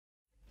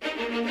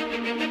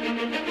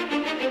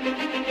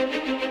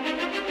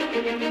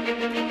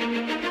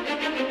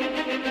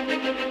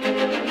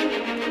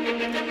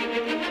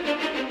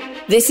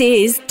This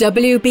is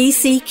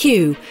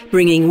WBCQ,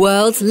 bringing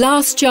World's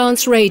Last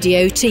Chance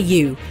Radio to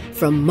you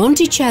from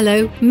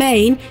Monticello,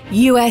 Maine,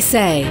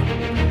 USA.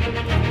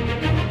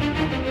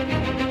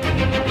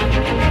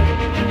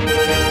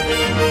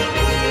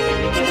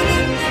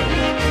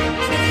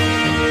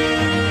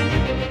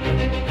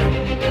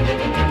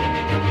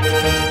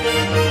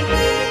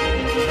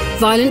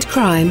 Violent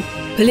crime,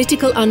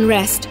 political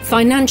unrest,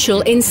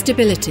 financial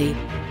instability.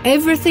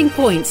 Everything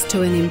points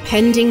to an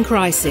impending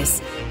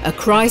crisis, a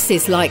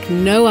crisis like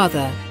no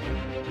other.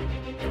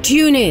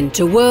 Tune in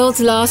to World's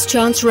Last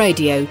Chance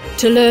Radio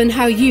to learn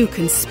how you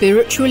can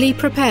spiritually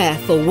prepare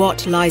for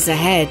what lies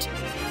ahead.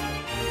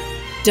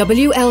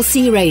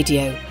 WLC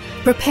Radio,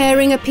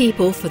 preparing a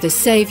people for the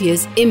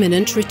Saviour's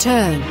imminent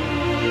return.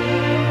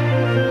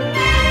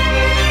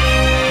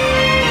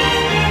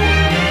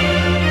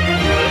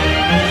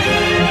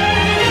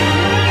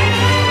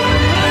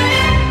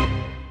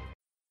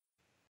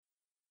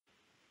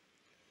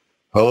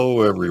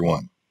 Hello,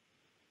 everyone.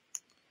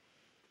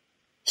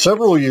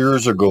 Several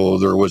years ago,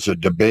 there was a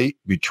debate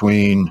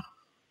between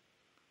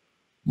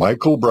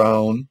Michael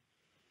Brown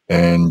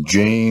and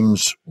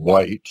James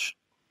White,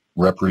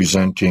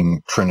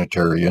 representing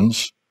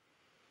Trinitarians,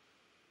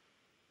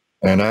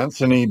 and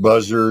Anthony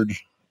Buzzard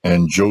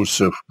and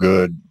Joseph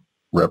Good,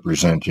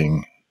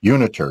 representing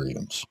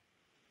Unitarians.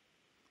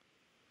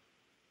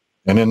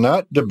 And in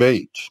that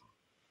debate,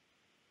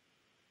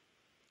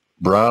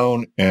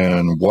 Brown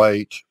and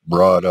White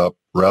brought up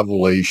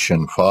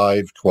Revelation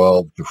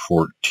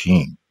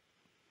 5:12-14,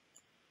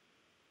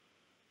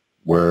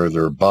 where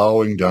they're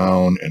bowing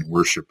down and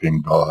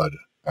worshiping God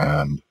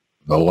and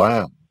the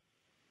Lamb.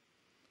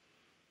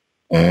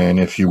 And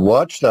if you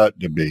watch that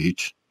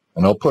debate,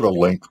 and I'll put a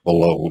link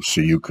below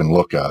so you can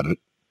look at it.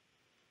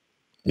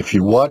 If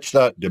you watch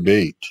that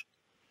debate,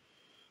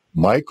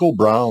 Michael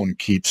Brown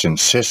keeps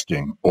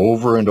insisting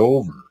over and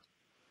over,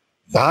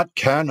 that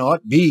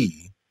cannot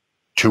be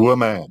to a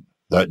man.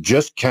 That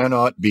just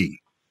cannot be.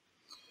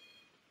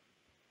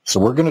 So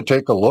we're going to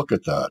take a look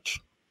at that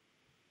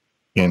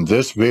in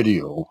this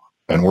video,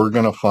 and we're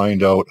going to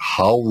find out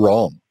how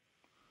wrong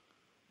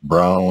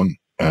Brown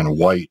and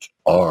White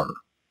are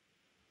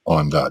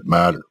on that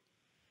matter.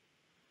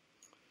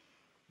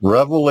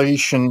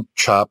 Revelation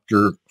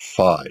chapter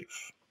 5.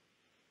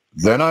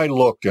 Then I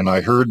looked, and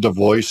I heard the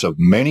voice of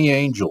many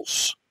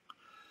angels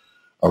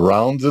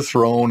around the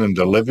throne, and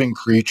the living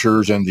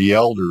creatures and the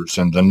elders,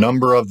 and the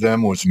number of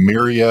them was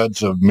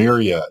myriads of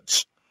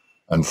myriads,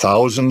 and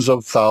thousands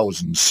of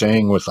thousands,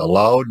 saying with a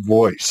loud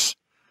voice,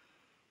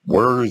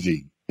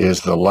 Worthy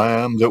is the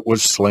Lamb that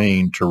was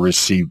slain to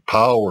receive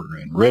power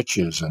and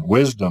riches and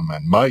wisdom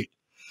and might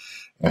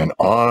and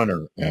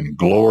honor and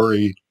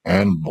glory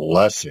and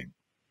blessing.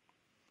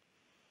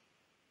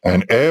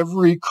 And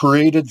every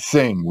created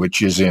thing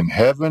which is in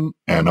heaven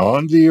and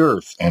on the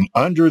earth and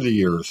under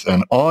the earth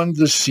and on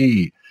the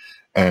sea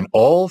and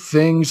all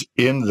things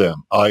in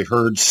them, I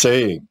heard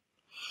saying,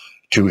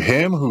 to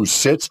him who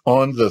sits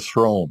on the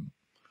throne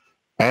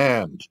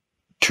and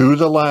to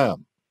the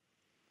Lamb,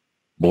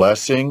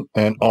 blessing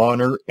and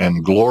honor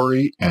and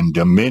glory and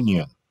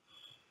dominion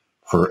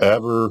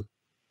forever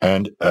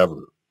and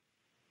ever.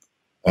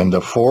 And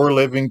the four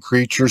living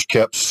creatures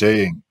kept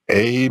saying,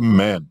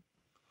 Amen.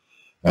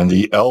 And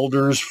the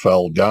elders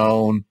fell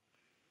down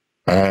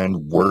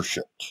and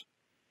worshipped.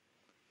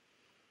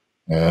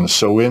 And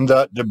so in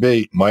that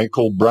debate,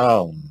 Michael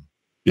Brown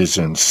is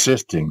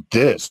insisting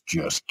this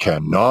just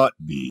cannot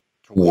be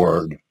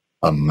toward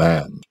a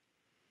man.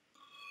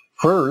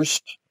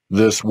 First,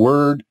 this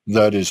word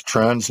that is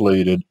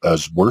translated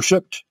as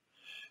worshipped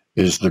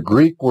is the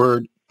Greek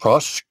word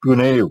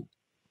proskuneo.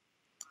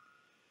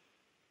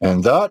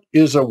 And that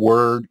is a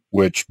word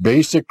which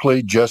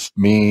basically just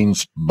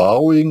means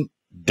bowing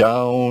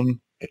down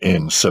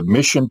in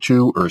submission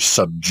to or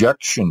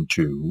subjection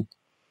to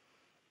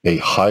a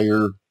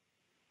higher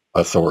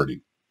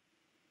authority.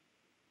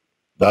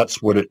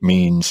 That's what it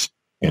means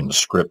in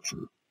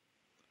Scripture.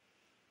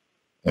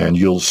 And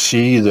you'll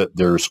see that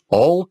there's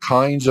all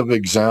kinds of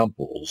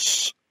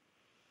examples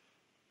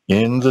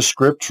in the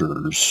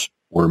Scriptures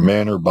where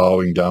men are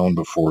bowing down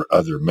before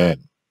other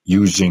men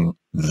using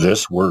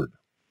this word.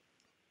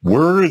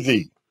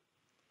 Worthy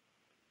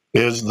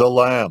is the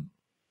Lamb.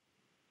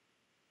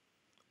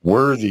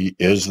 Worthy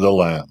is the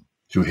Lamb.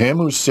 To him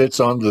who sits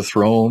on the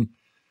throne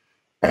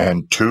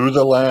and to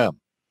the Lamb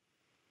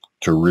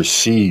to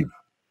receive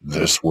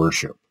this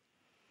worship.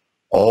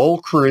 All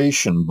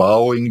creation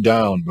bowing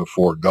down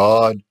before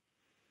God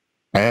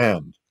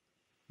and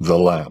the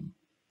Lamb.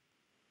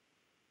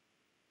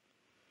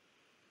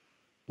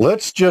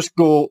 Let's just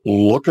go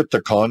look at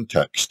the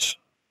context.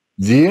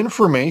 The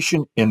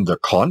information in the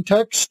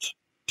context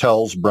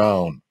tells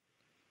Brown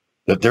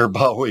that they're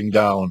bowing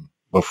down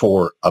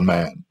before a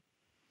man.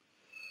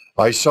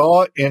 I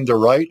saw in the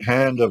right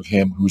hand of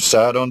him who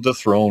sat on the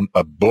throne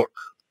a book,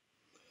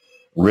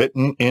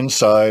 written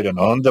inside and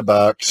on the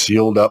back,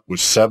 sealed up with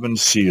 7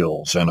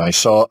 seals. And I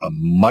saw a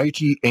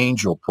mighty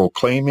angel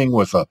proclaiming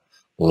with a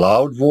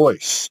loud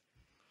voice,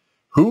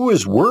 Who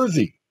is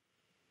worthy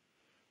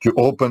to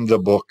open the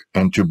book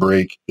and to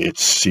break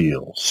its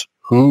seals.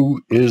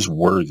 Who is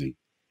worthy?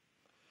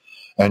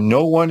 And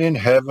no one in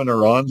heaven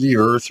or on the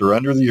earth or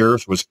under the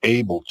earth was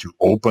able to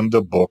open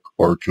the book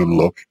or to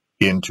look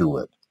into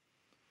it.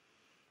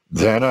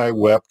 Then I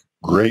wept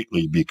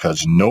greatly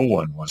because no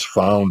one was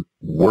found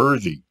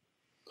worthy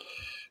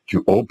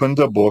to open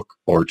the book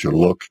or to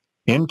look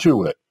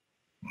into it.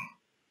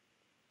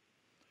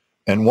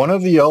 And one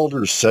of the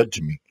elders said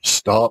to me,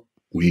 "Stop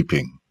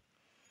weeping.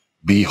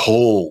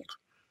 Behold,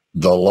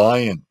 the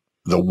Lion,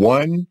 the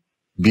one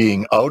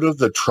being out of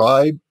the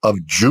tribe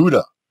of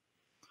Judah,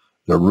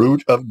 the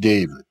root of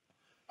David,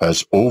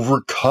 has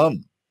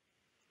overcome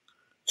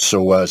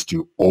so as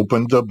to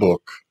open the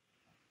book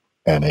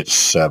and its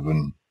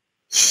 7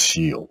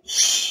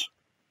 seals."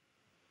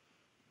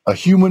 A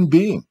human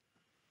being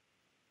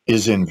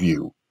is in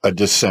view, a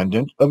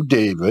descendant of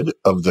David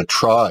of the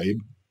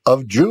tribe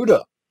of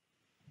Judah.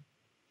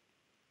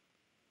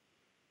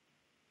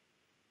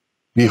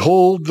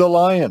 Behold the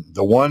Lion,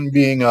 the one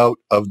being out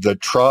of the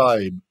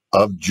tribe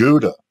of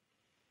Judah.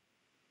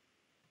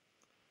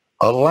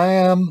 A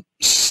lamb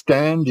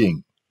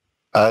standing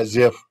as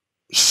if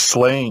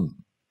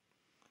slain.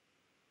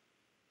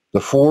 The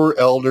 24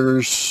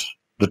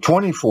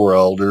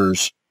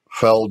 elders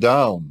fell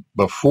down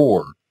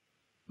before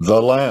the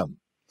Lamb.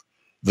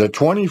 The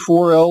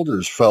 24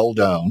 elders fell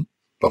down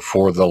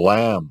before the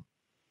Lamb.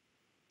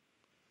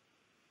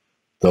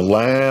 The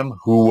Lamb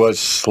who was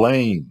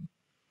slain,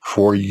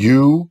 for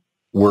you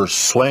were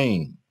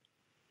slain,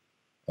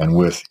 and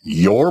with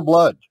your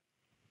blood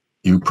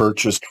you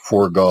purchased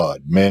for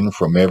God men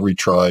from every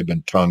tribe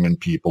and tongue and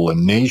people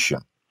and nation.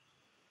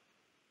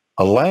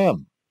 A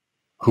lamb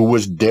who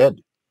was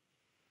dead.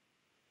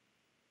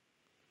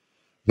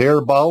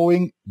 They're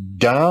bowing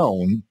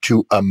down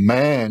to a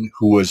man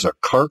who was a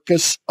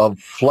carcass of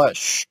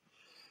flesh,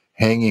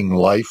 hanging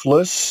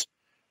lifeless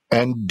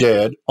and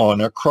dead on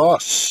a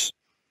cross,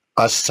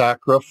 a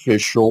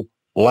sacrificial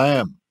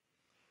lamb,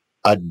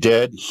 a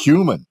dead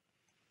human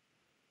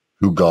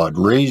who God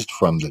raised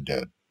from the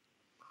dead.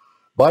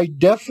 By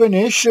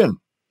definition,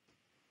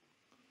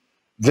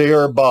 they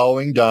are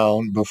bowing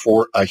down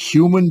before a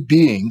human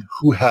being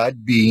who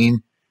had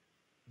been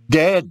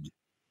dead.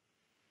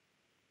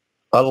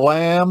 A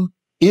lamb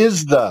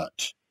is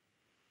that.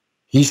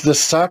 He's the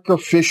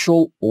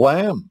sacrificial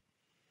lamb.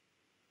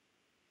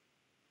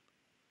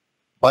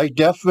 By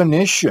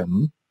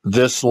definition,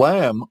 this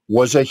lamb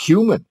was a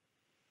human.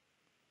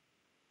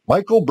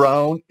 Michael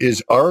Brown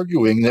is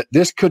arguing that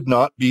this could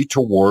not be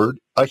toward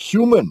a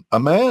human, a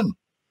man.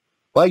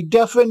 By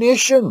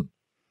definition,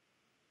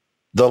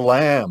 the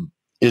lamb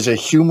is a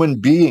human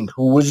being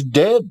who was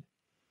dead.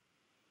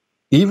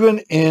 Even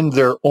in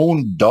their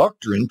own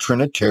doctrine,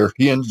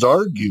 Trinitarians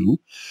argue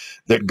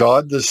that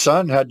God the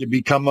Son had to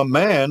become a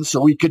man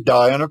so he could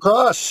die on a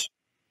cross.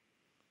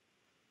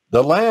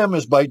 The lamb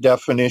is by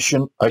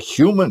definition a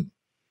human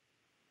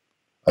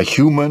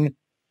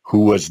who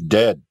was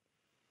dead,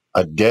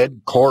 a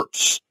dead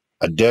corpse,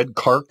 a dead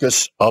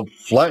carcass of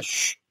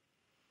flesh.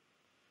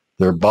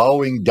 They're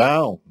bowing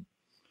down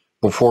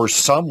before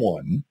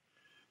someone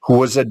who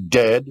was a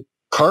dead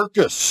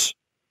carcass,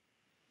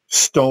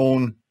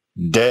 stone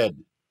dead,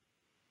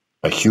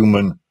 a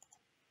human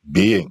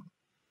being.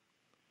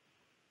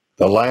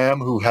 The lamb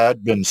who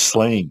had been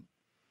slain,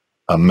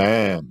 a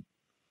man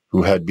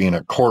who had been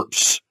a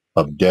corpse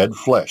of dead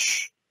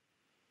flesh,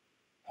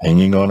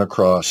 hanging on a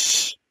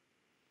cross,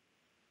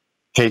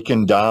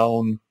 taken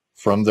down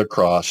from the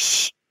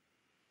cross,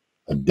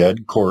 a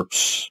dead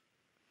corpse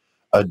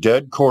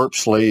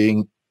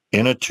laying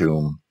in a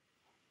tomb,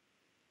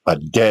 a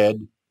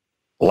dead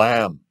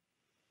lamb.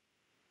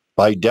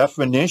 By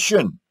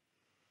definition,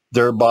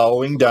 they're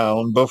bowing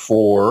down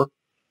before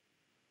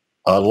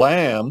a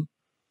lamb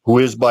who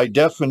is by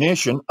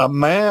definition a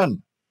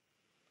man,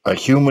 a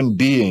human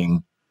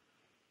being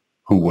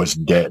who was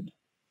dead.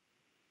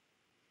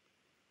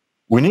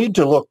 We need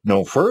to look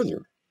no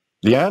further.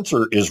 The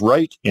answer is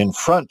right in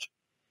front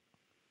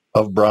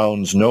of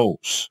Brown's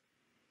nose.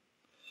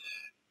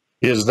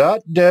 Is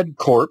that dead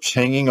corpse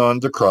hanging on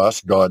the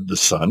cross God the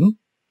Son?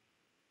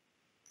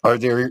 Are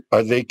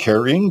they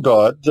carrying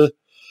God the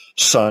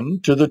Son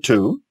to the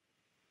tomb?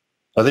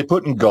 Are they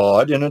putting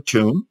God in a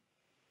tomb?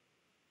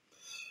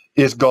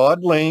 Is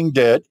God laying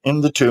dead in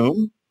the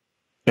tomb?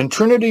 In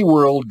Trinity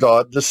world,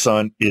 God the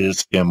Son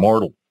is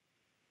immortal,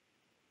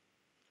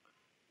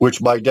 which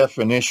by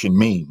definition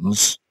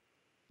means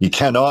he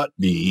cannot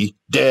be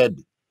dead.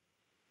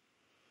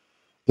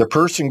 The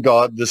person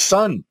God the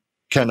Son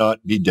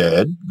cannot be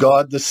dead.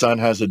 God the Son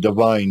has a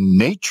divine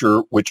nature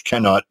which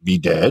cannot be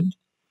dead.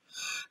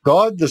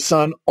 God the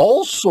Son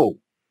also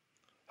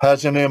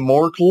has an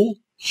immortal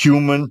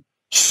human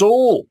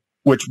soul,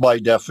 which by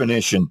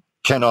definition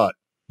cannot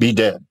be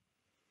dead.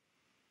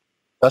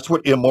 That's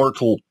what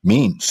immortal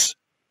means.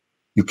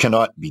 You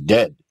cannot be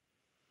dead.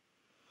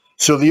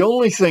 So the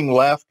only thing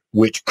left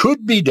which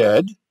could be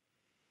dead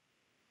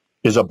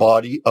is a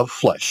body of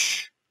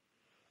flesh,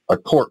 a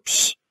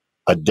corpse,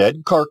 a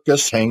dead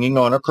carcass hanging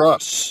on a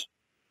cross.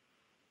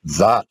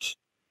 That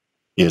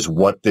is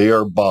what they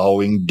are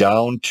bowing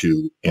down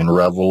to in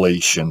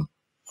Revelation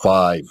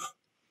 5.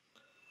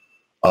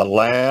 A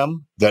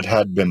lamb that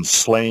had been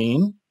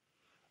slain,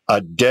 a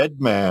dead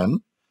man,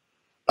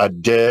 a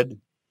dead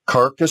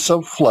carcass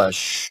of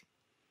flesh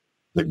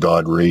that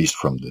God raised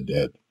from the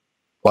dead.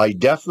 By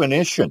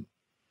definition,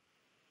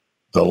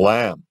 the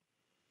lamb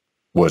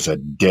was a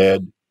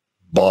dead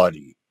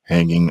body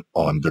hanging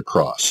on the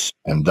cross,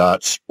 and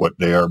that's what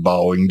they are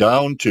bowing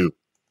down to.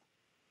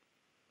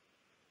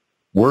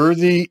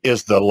 Worthy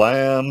is the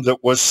lamb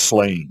that was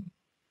slain.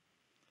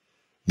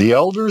 The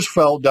elders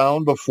fell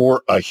down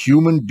before a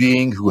human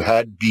being who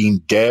had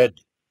been dead.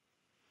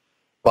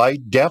 By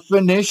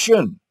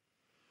definition,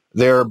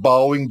 they are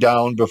bowing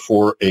down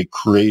before a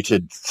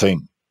created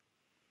thing.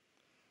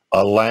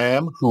 A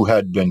lamb who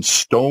had been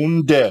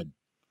stone dead,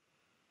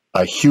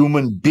 a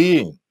human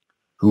being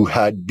who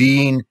had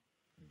been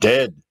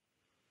dead,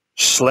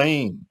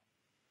 slain,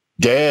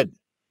 dead.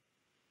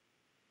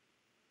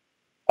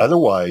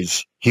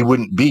 Otherwise, he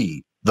wouldn't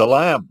be the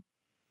lamb.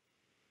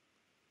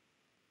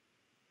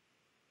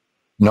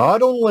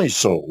 Not only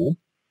so,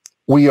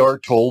 we are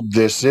told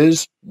this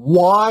is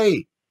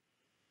why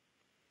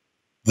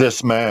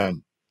this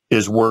man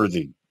is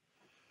worthy.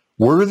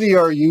 Worthy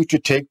are you to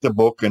take the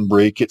book and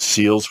break its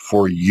seals,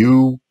 for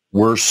you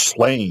were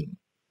slain,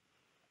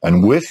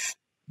 and with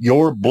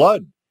your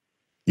blood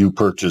you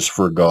purchased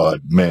for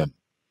God men.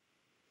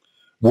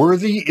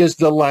 Worthy is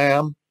the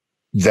lamb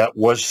that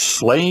was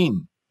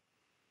slain.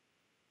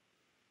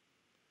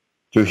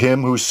 To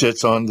him who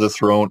sits on the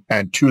throne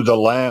and to the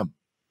lamb.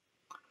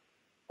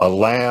 A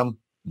lamb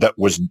that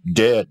was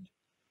dead.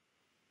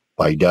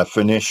 By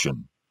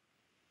definition,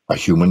 a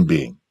human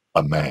being,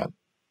 a man.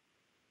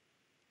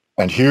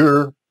 And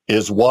here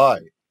is why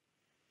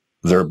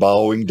they're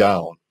bowing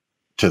down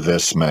to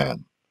this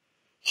man.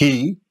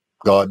 He,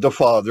 God the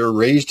Father,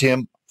 raised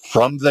him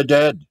from the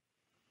dead.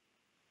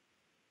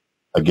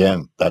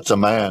 Again, that's a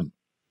man.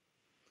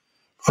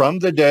 From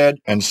the dead,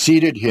 and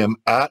seated him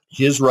at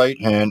his right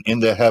hand in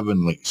the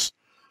heavenlies,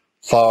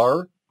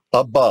 far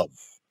above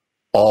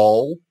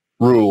all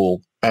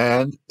rule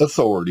and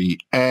authority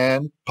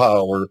and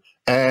power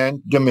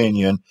and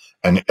dominion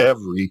and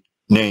every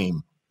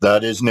name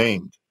that is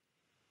named,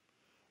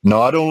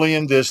 not only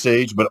in this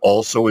age, but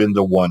also in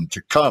the one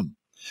to come.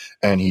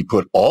 And he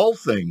put all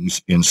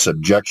things in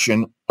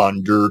subjection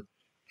under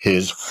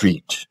his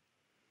feet.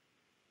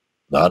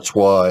 That's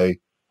why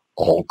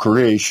all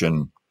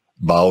creation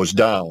bows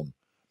down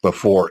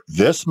before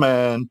this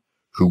man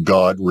who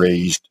God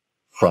raised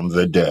from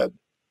the dead.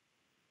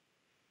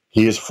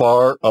 He is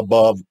far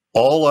above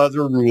all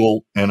other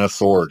rule and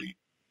authority,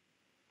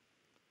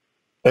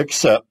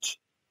 except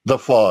the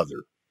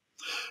Father.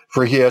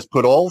 For he has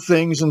put all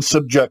things in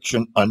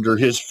subjection under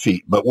his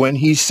feet. But when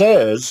he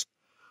says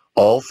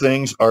all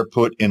things are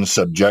put in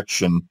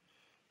subjection,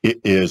 it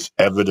is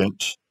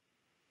evident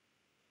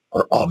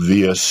or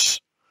obvious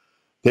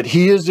that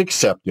he is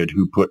accepted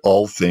who put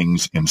all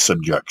things in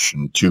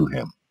subjection to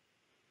him.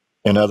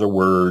 In other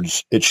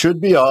words, it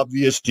should be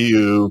obvious to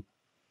you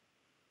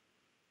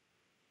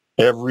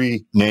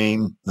every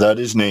name that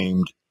is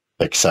named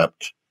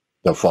except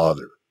the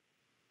Father.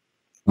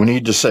 We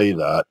need to say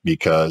that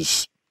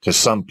because to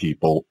some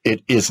people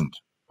it isn't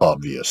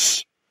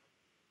obvious.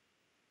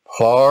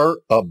 Far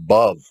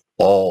above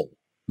all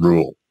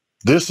rule.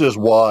 This is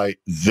why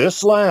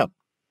this lamb,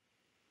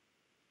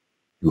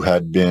 who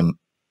had been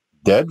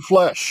dead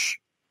flesh,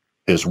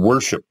 is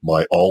worshipped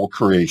by all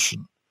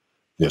creation.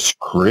 This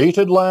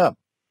created lamb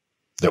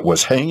that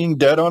was hanging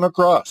dead on a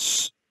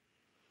cross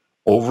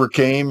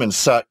overcame and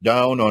sat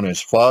down on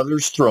his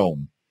Father's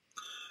throne,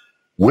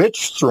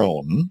 which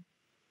throne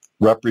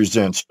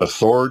represents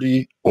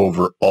authority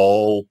over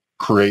all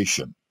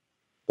creation,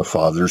 the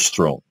Father's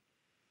throne.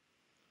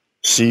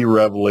 See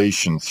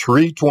Revelation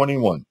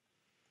 3:21.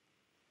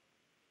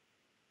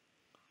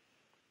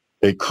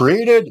 A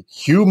created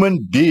human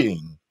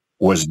being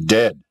was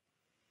dead,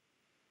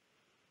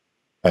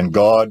 and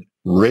God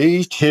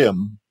raised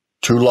him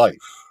to life,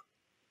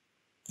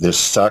 this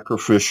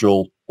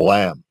sacrificial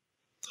lamb,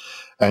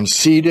 and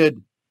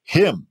seated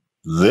him,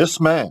 this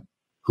man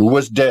who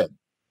was dead,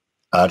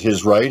 at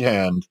his right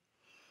hand,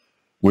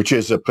 which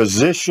is a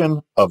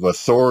position of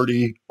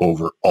authority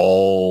over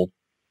all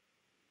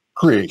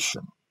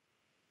creation.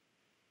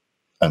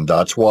 And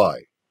that's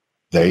why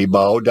they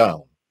bow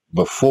down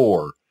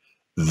before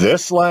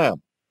this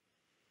lamb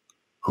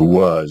who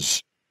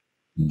was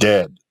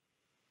dead.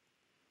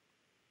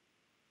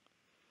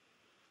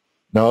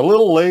 Now, a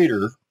little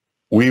later,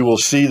 we will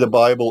see the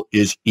Bible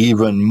is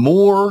even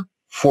more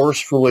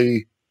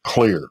forcefully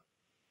clear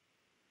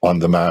on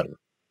the matter.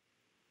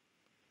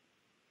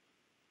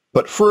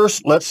 But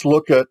first, let's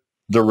look at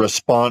the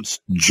response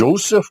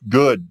Joseph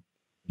Good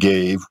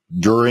gave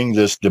during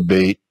this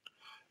debate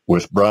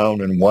with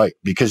Brown and White,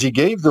 because he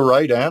gave the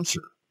right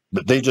answer,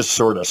 but they just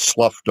sort of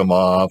sloughed him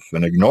off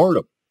and ignored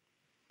him.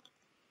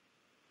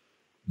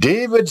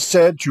 David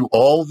said to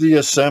all the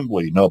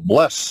assembly, now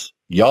bless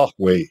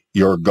Yahweh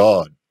your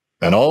God.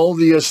 And all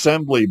the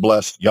assembly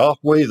blessed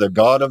Yahweh, the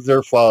God of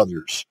their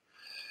fathers.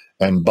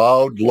 and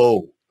bowed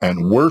low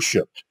and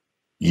worshipped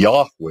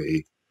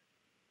Yahweh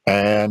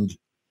and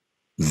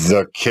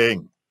the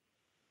king.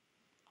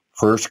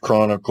 1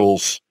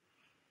 Chronicles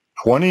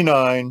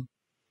 29:20.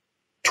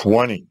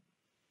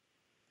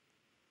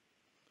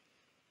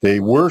 They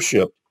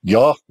worshiped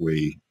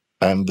Yahweh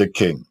and the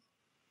king.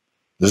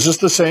 This is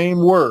the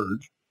same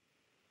word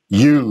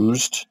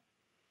used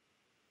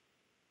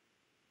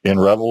in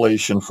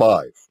Revelation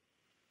 5,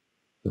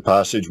 the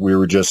passage we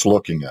were just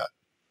looking at.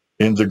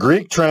 In the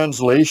Greek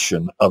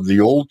translation of the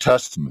Old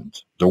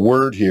Testament, the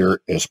word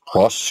here is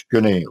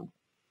proskuneo,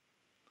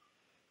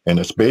 and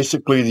it's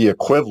basically the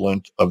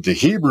equivalent of the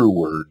Hebrew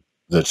word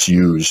that's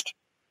used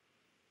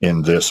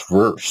in this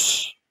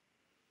verse.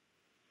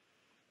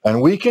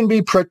 And we can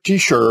be pretty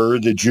sure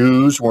the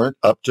Jews weren't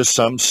up to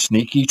some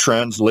sneaky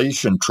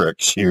translation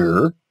tricks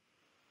here,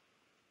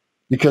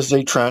 because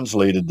they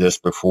translated this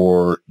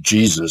before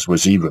Jesus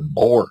was even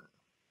born.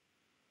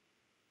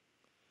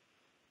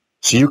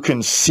 So you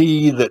can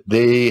see that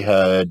they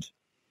had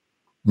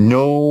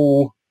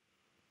no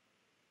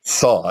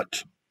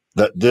thought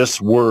that this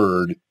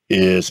word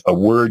is a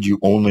word you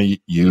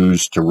only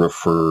use to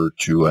refer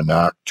to an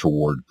act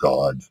toward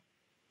God.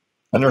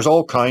 And there's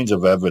all kinds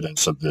of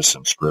evidence of this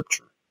in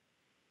Scripture.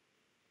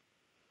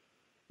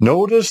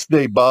 Notice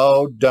they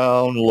bowed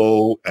down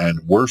low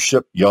and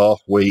worshiped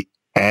Yahweh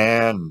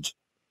and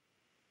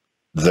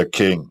the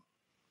king.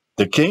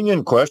 The king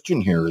in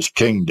question here is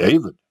King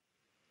David.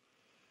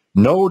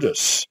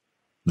 Notice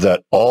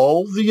that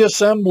all the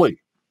assembly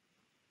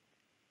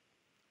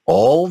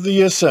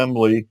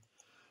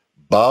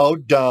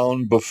bowed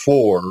down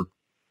before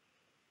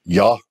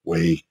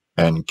Yahweh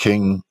and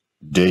King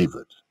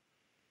David.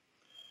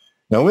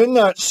 Now, in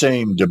that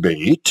same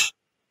debate,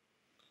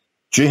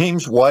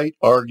 James White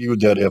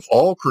argued that if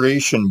all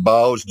creation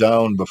bows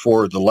down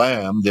before the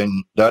Lamb,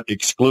 then that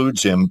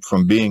excludes him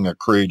from being a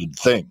created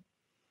thing,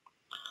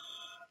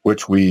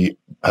 which we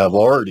have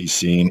already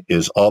seen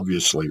is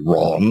obviously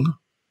wrong.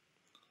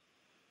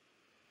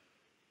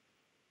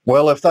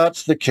 Well, if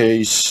that's the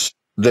case,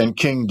 then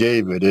King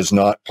David is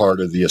not part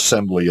of the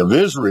assembly of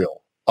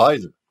Israel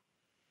either.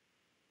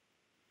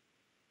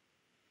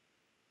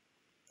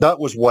 That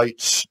was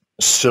White's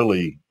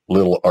silly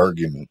little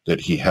argument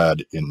that he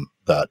had in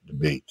that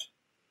debate.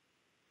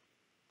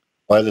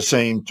 By the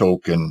same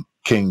token,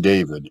 King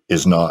David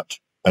is not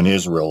an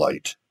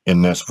Israelite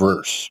in this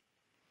verse,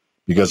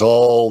 because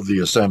all the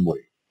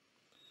assembly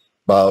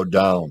bowed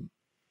down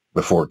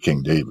before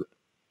King David.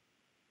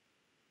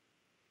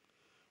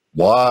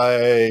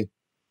 Why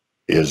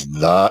is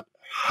that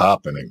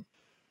happening?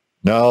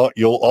 Now,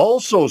 you'll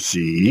also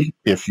see,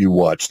 if you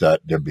watch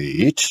that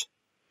debate,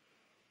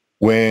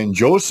 when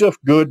Joseph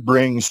Good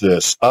brings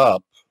this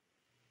up,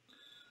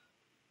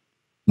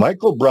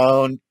 Michael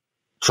Brown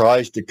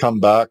tries to come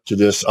back to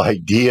this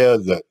idea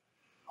that,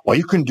 well,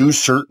 you can do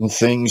certain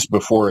things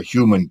before a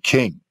human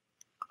king,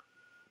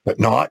 but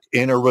not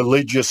in a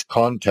religious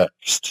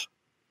context.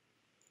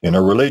 In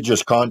a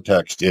religious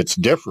context, it's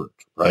different,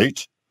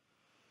 right?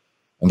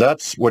 And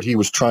that's what he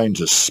was trying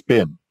to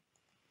spin.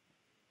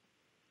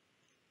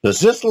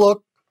 Does this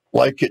look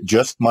like it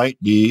just might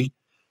be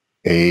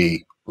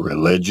a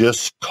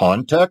religious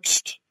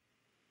context?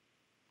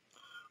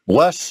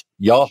 Bless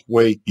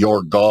Yahweh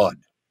your God.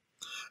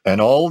 And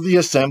all the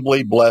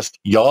assembly blessed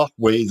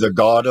Yahweh, the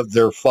God of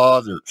their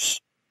fathers,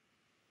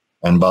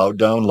 and bowed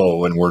down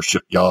low and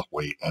worshiped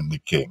Yahweh and the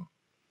king.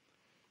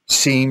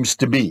 Seems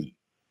to be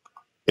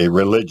a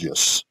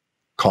religious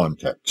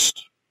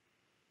context.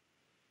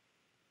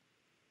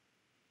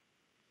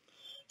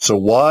 So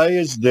why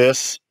is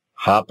this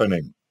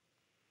happening?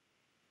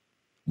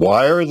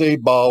 Why are they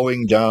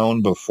bowing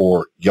down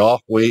before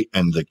Yahweh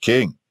and the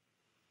king?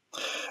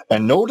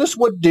 And notice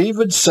what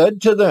David said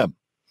to them.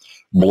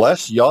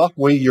 Bless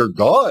Yahweh your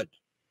God.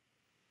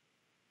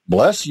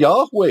 Bless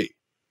Yahweh.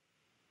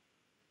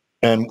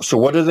 And so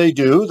what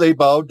do? They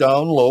bowed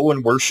down low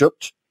and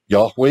worshipped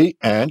Yahweh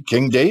and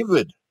King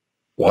David.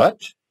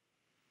 What?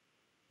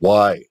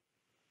 Why?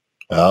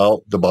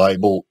 Well, the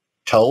Bible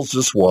tells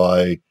us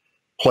why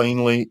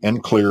plainly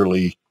and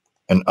clearly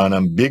and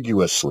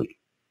unambiguously.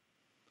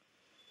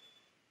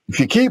 If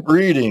you keep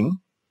reading,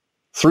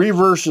 3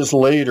 verses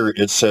later,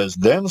 it says,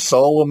 Then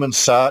Solomon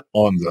sat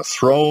on the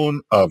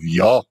throne of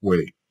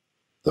Yahweh,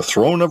 the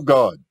throne of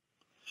God,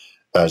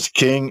 as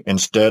king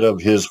instead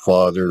of his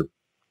father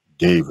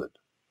David.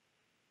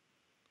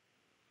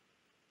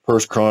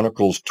 1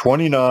 Chronicles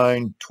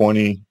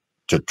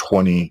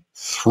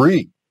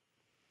 29:20-23.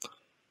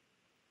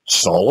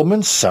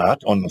 Solomon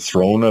sat on the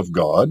throne of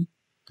God.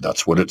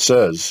 That's what it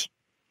says.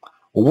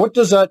 Well, what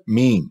does that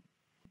mean?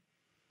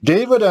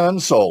 David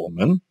and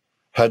Solomon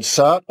had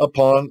sat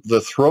upon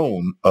the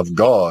throne of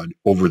God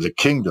over the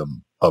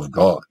kingdom of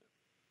God.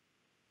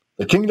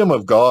 The kingdom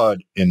of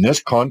God in this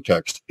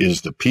context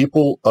is the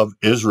people of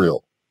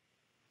Israel.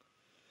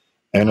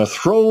 And a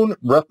throne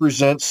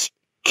represents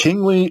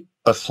kingly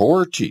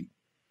authority,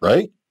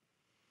 right?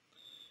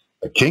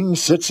 A king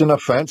sits in a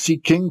fancy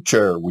king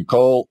chair we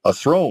call a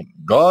throne.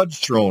 God's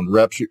throne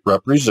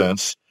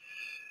represents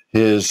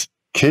his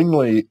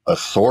kingly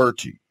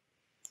authority.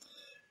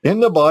 In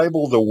the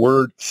Bible, the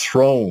word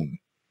throne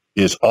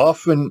is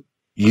often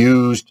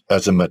used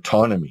as a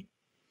metonymy,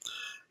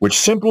 which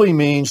simply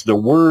means the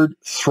word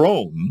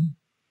throne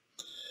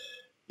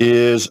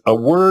is a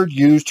word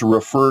used to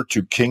refer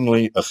to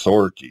kingly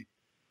authority.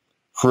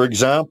 For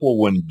example,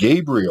 when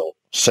Gabriel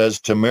says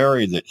to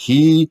Mary that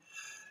he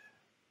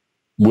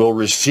will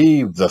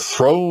receive the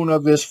throne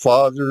of his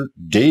father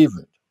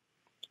David,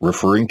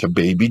 referring to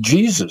baby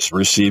Jesus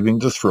receiving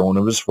the throne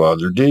of his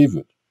father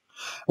David.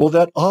 Well,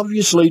 that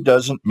obviously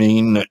doesn't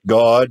mean that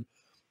God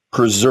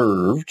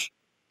preserved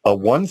a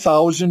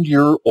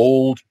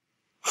 1,000-year-old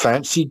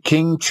fancy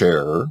king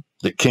chair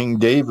that King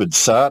David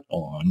sat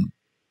on,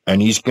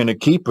 and he's going to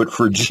keep it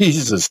for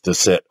Jesus to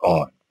sit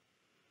on.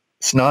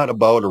 It's not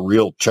about a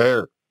real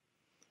chair.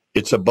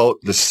 It's about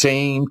the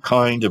same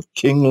kind of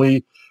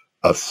kingly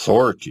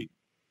authority.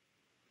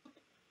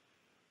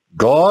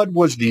 God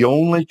was the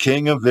only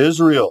king of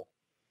Israel,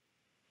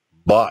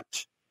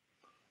 but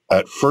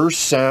at 1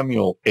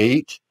 Samuel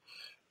 8,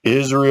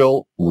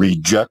 Israel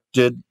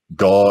rejected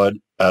God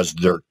as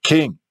their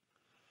king,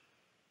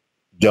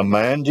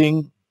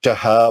 demanding to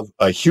have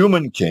a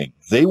human king.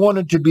 They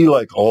wanted to be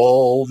like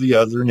all the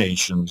other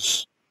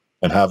nations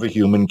and have a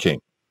human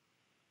king.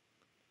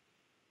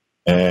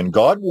 And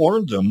God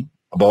warned them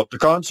about the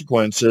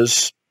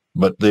consequences,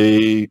 but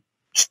they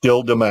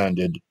still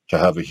demanded to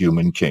have a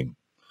human king.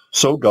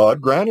 So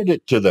God granted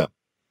it to them.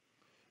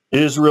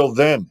 Israel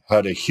then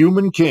had a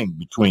human king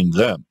between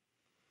them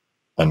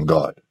and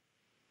God.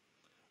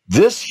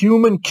 This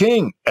human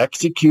king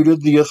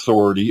executed the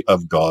authority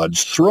of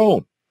God's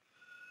throne,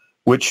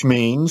 which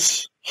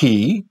means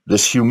he,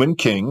 this human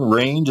king,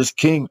 reigned as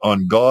king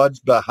on God's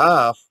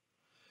behalf,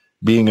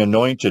 being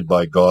anointed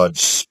by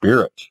God's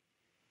Spirit.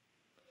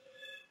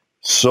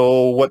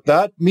 So what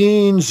that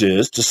means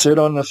is to sit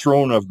on the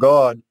throne of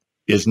God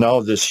is now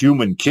this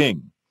human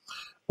king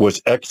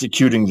was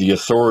executing the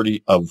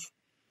authority of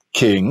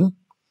king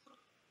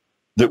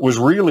that was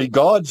really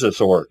God's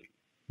authority,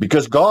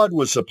 because God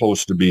was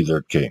supposed to be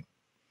their king.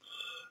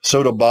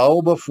 So to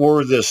bow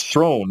before this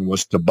throne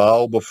was to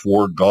bow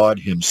before God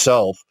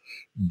himself,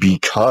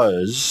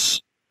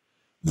 because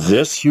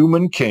this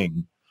human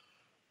king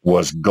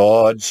was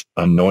God's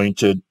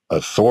anointed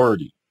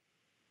authority,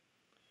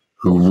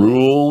 who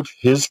ruled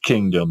his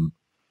kingdom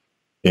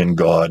in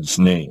God's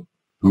name,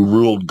 who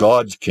ruled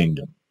God's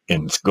kingdom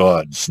in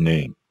God's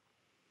name.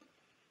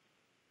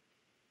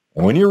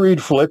 And when you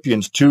read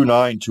Philippians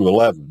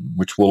 2:9-11,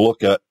 which we'll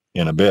look at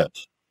in a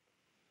bit,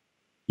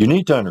 you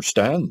need to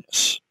understand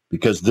this,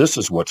 because this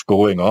is what's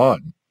going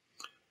on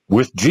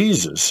with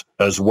Jesus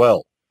as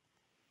well.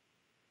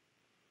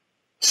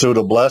 So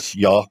to bless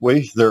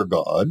Yahweh, their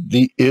God,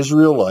 the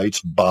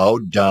Israelites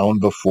bowed down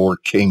before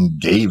King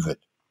David,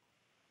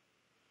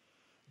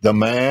 the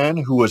man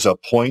who was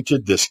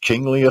appointed this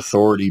kingly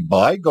authority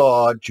by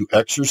God to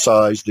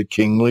exercise the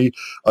kingly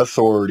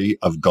authority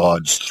of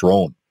God's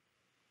throne.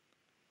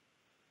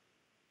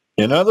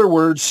 In other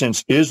words,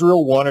 since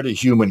Israel wanted a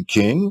human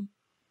king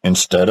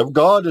instead of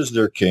God as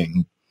their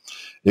king,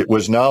 it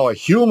was now a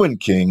human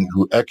king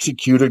who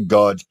executed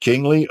God's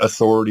kingly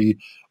authority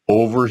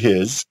over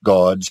his,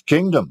 God's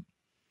kingdom,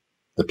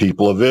 the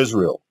people of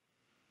Israel.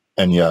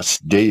 And yes,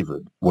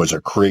 David was a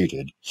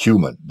created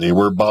human. They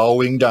were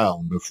bowing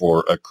down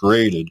before a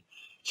created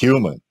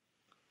human.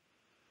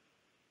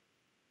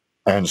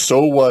 And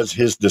so was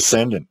his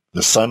descendant,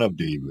 the son of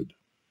David,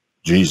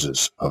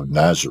 Jesus of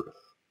Nazareth.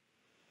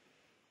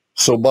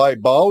 So by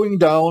bowing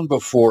down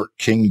before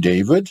King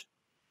David,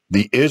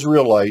 the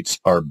Israelites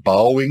are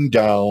bowing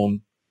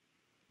down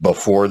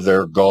before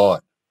their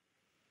God.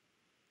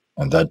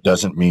 And that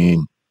doesn't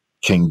mean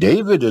King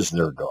David is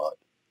their God.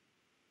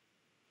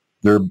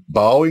 They're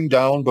bowing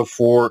down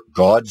before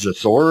God's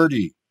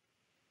authority,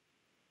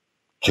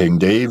 King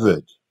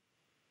David.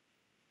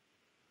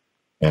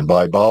 And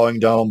by bowing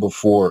down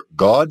before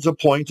God's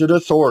appointed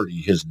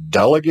authority, his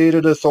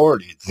delegated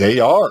authority, they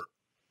are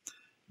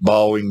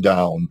bowing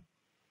down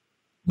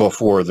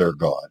before their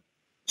God.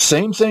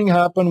 Same thing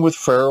happened with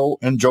Pharaoh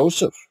and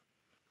Joseph.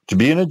 To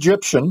be an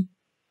Egyptian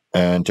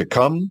and to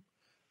come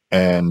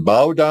and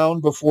bow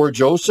down before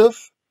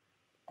Joseph,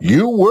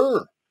 you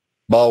were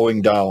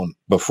bowing down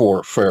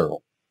before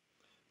Pharaoh,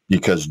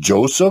 because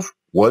Joseph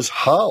was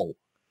how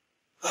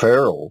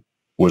Pharaoh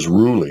was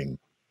ruling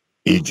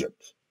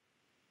Egypt.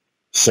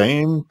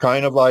 Same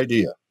kind of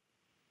idea.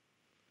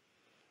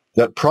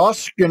 That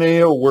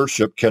proskuneo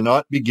worship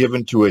cannot be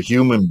given to a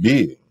human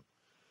being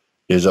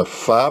is a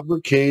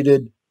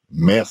fabricated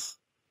myth,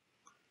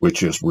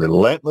 which is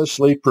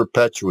relentlessly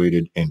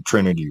perpetuated in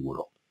Trinity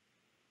world.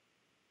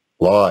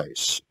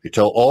 Lies. They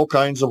tell all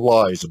kinds of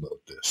lies about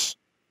this.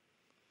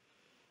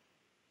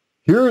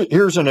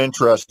 Here's an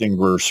interesting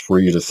verse for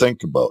you to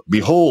think about.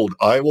 Behold,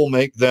 I will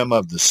make them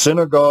of the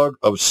synagogue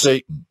of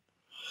Satan,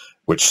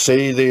 which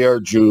say they are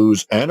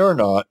Jews and are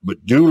not,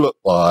 but do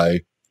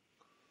lie.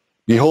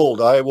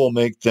 Behold, I will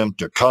make them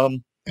to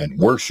come and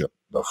worship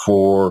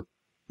before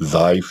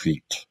thy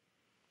feet.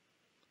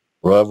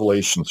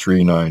 Revelation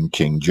 3:9,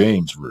 King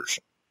James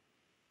Version.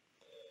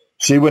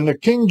 See, when the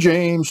King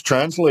James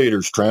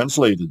translators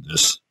translated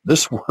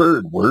this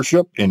word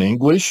worship in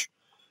English,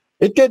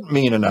 it didn't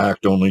mean an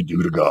act only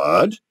due to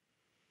God.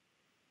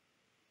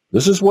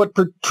 This is what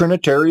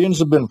Trinitarians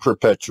have been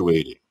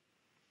perpetuating.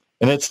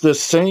 And it's the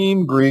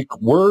same Greek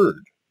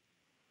word.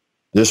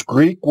 This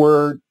Greek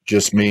word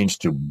just means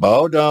to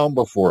bow down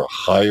before a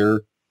higher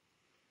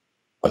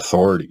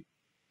authority.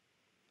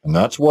 And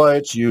that's why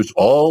it's used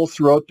all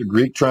throughout the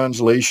Greek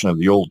translation of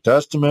the Old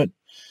Testament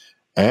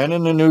and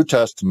in the New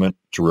Testament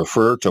to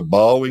refer to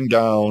bowing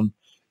down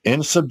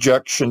in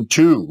subjection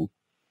to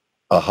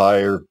a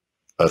higher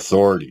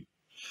authority.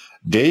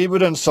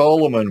 David and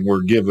Solomon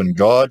were given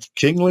God's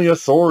kingly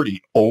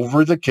authority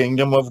over the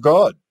kingdom of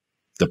God,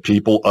 the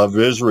people of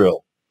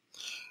Israel.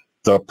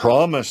 The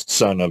promised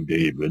son of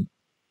David,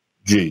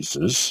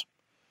 Jesus,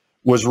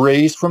 was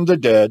raised from the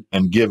dead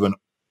and given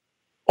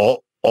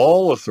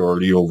all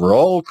authority over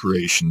all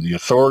creation, the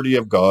authority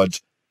of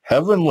God's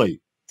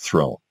heavenly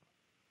throne.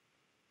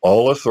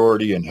 All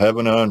authority in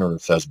heaven and on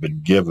earth has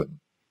been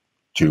given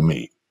to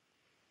me.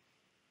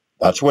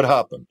 That's what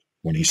happened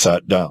when he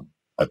sat down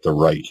at the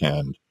right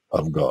hand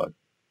of God.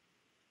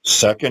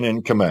 Second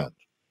in command.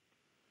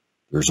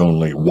 There's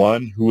only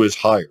one who is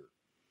higher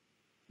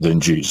than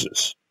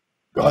Jesus,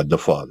 God the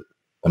Father.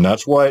 And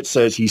that's why it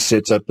says he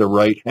sits at the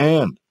right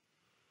hand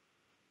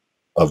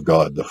of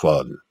God the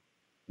Father.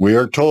 We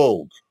are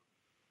told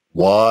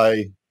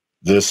why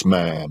this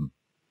man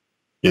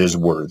is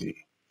worthy.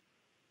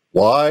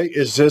 Why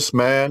is this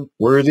man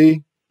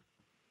worthy?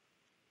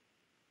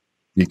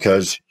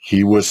 Because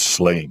he was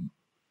slain.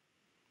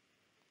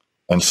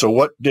 And so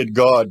what did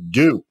God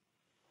do?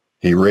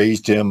 He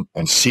raised him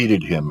and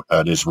seated him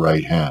at his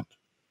right hand.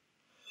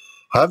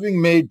 Having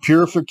made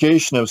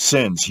purification of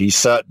sins, he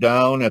sat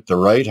down at the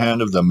right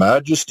hand of the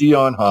Majesty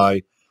on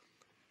high,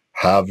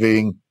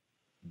 having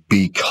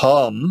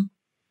become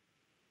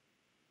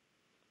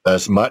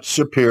as much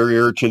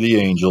superior to the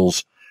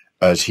angels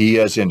as he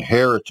has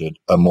inherited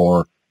a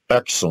more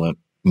excellent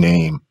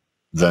name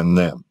than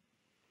them.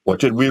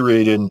 What did we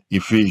read in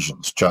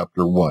Ephesians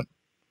chapter 1?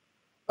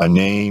 A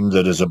name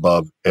that is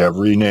above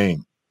every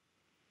name.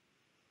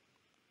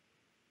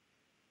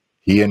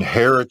 He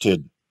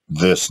inherited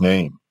this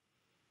name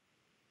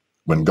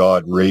when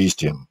God raised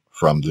him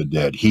from the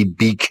dead. He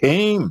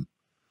became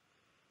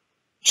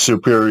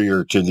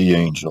superior to the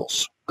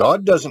angels.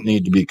 God doesn't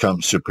need to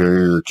become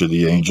superior to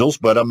the angels,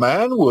 but a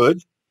man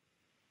would.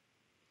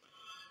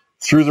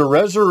 Through the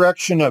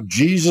resurrection of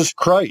Jesus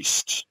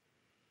Christ,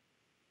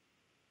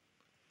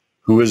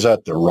 who is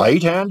at the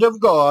right hand of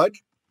God.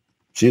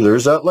 See,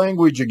 there's that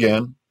language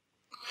again.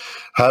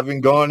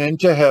 Having gone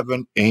into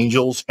heaven,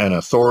 angels and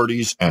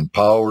authorities and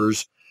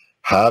powers,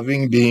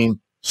 having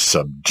been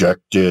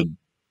subjected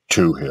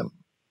to him.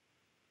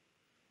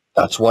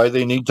 That's why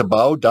they need to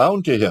bow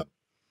down to him.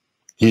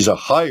 He's a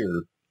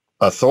higher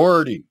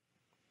authority.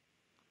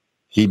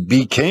 He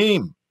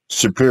became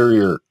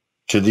superior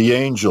to the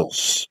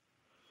angels.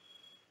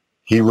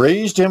 He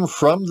raised him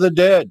from the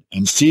dead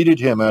and seated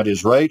him at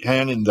his right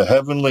hand in the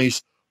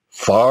heavenlies,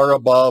 far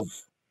above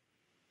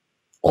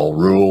all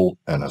rule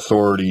and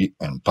authority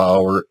and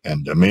power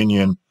and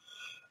dominion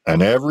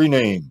and every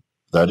name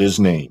that is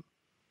named.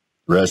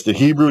 Or as the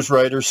Hebrews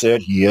writer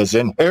said, he has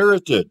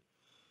inherited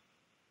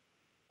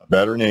a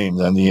better name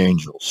than the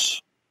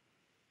angels.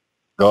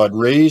 God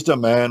raised a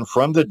man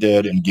from the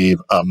dead and gave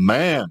a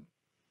man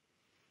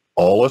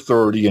all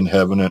authority in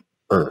heaven and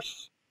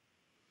earth.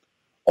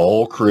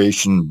 All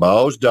creation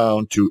bows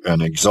down to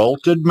an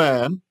exalted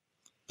man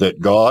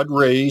that God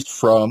raised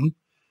from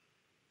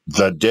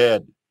the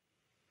dead.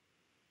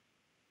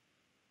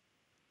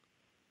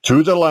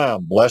 To the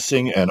Lamb,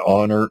 blessing and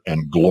honor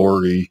and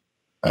glory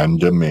and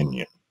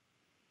dominion.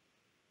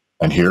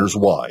 And here's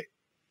why.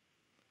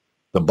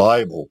 The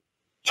Bible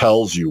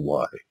tells you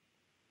why.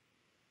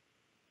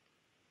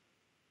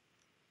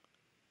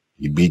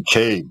 He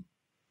became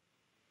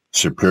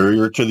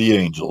superior to the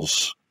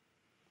angels,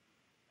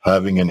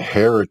 having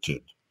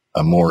inherited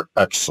a more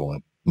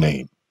excellent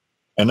name.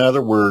 In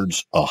other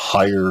words, a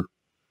higher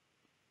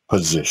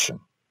position.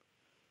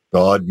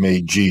 God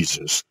made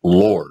Jesus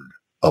Lord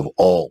of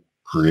all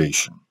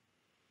creation.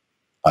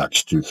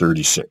 Acts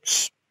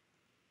 2:36.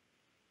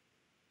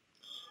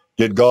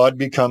 Did God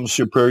become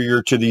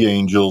superior to the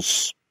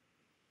angels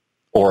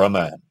or a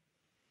man?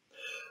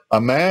 A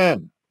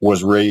man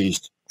was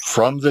raised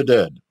from the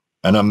dead,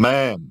 and a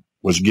man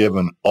was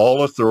given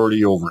all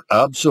authority over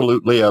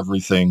absolutely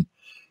everything,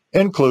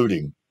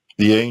 including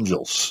the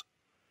angels.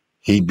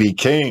 He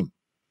became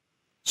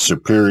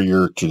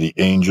superior to the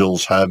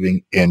angels,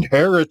 having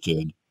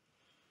inherited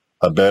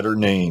a better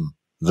name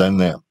than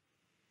them.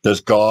 Does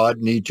God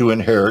need to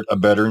inherit a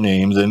better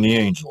name than the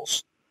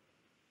angels?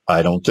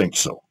 I don't think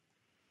so.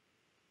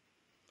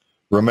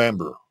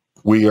 Remember,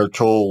 we are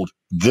told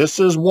this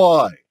is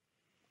why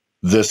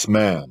this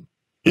man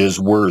is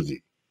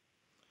worthy.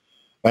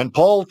 And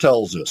Paul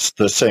tells us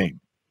the same.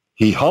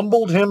 He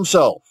humbled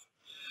himself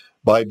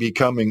by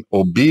becoming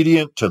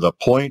obedient to the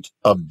point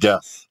of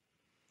death,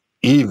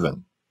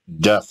 even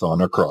death on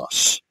a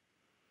cross.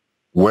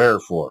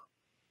 Wherefore,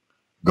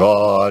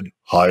 God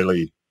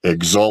highly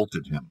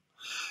exalted him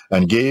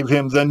and gave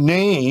him the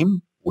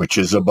name which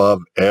is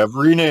above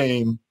every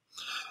name,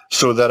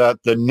 so that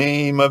at the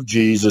name of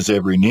Jesus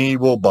every knee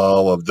will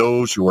bow, of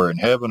those who are in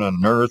heaven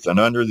and earth and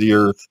under the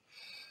earth,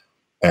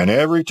 and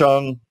every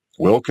tongue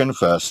will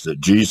confess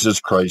that Jesus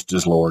Christ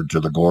is Lord, to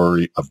the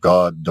glory of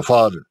God the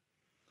Father.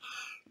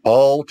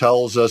 Paul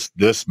tells us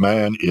this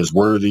man is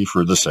worthy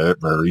for the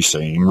very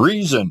same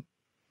reason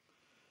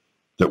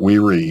that we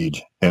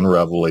read in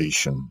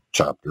Revelation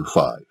chapter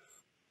 5.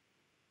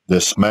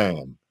 This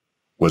man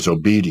was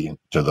obedient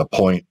to the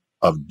point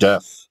of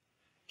death.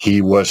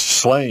 He was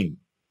slain,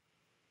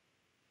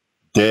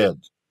 dead,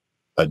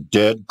 a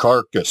dead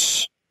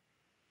carcass.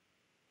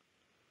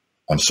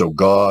 And so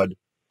God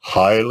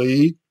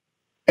highly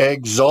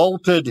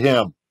exalted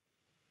him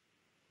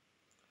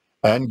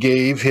and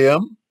gave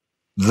him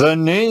the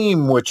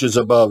name which is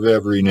above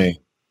every name.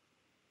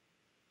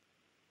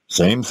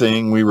 Same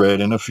thing we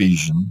read in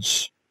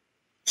Ephesians.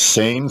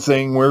 Same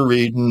thing we're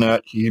reading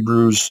at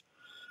Hebrews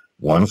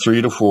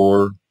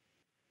 1:3-4.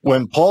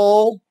 When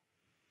Paul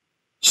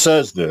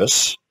says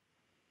this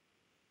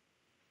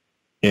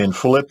in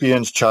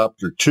Philippians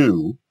chapter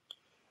 2,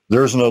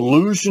 there's an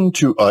allusion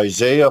to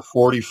Isaiah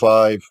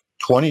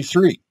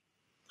 45:23,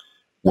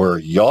 where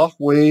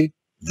Yahweh,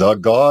 the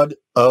God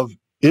of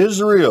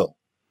Israel,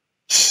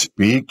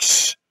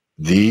 speaks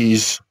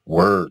these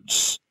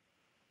words.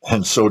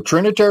 And so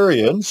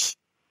Trinitarians,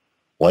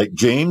 like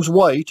James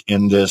White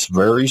in this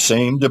very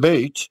same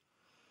debate,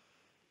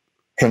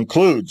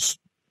 concludes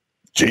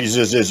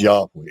Jesus is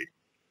Yahweh.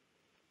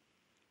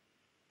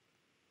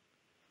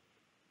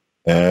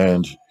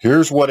 And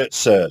here's what it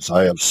says: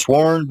 I have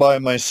sworn by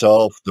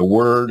myself, the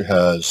word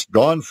has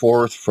gone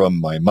forth from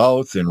my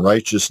mouth in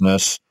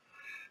righteousness,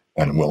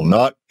 and will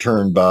not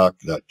turn back,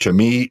 that to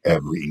me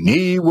every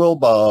knee will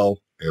bow,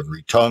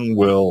 every tongue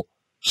will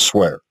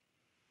swear,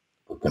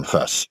 or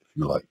confess, if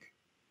you like.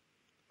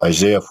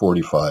 Isaiah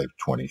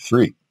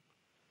 45:23.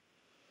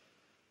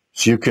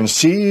 So you can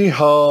see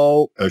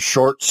how a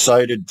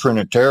short-sighted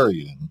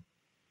Trinitarian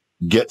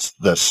gets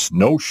this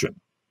notion,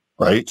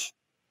 right?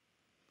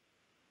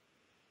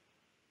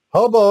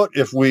 How about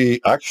if we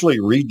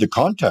actually read the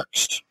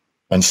context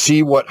and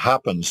see what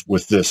happens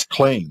with this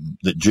claim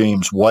that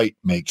James White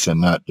makes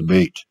in that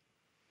debate?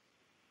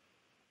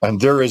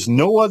 And there is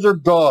no other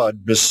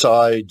God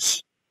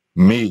besides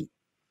me.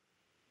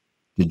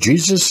 Did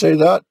Jesus say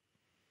that?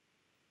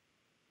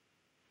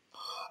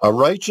 A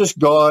righteous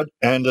God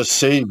and a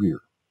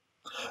Savior.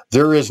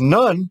 There is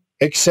none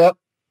except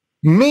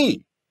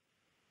me.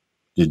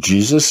 Did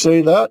Jesus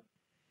say that?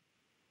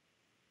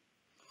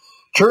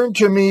 Turn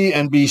to me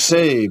and be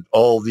saved,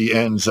 all the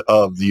ends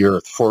of the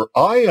earth, for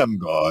I am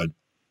God,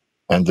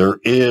 and there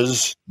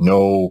is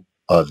no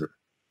other.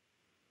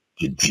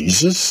 Did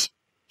Jesus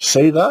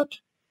say that?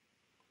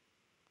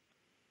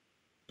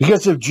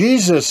 Because if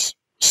Jesus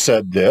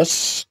said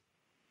this,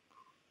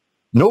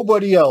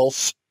 nobody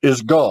else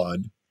is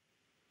God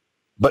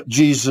but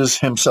Jesus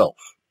himself.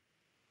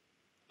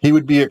 He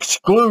would be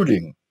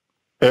excluding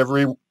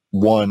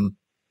everyone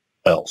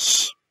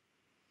else.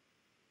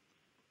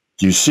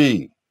 Do you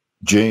see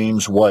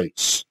James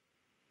White's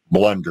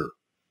blunder?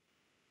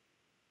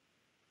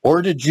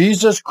 Or did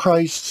Jesus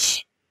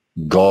Christ's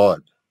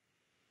God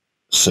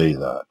say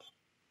that?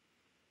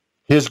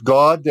 His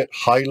God that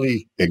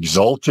highly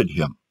exalted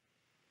him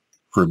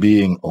for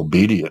being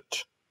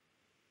obedient.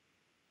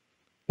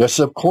 Yes,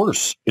 of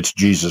course, it's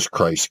Jesus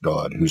Christ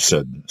God who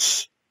said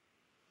this.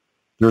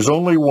 There's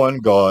only one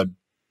God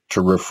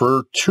to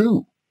refer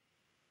to.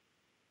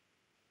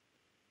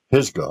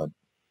 His God.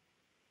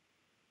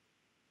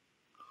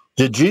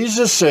 Did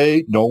Jesus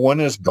say no one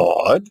is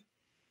God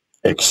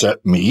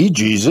except me,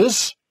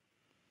 Jesus?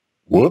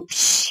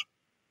 Whoops.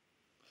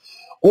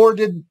 Or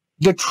did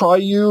the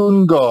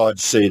triune God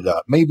say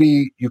that?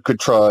 Maybe you could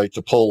try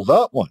to pull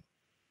that one.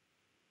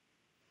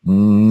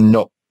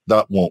 No,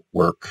 that won't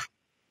work.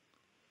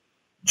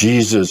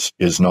 Jesus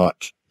is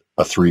not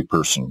a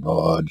three-person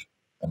God,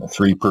 and a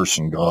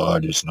three-person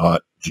God is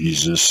not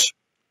Jesus.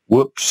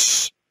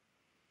 Whoops.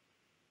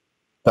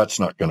 That's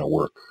not going to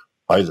work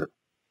either.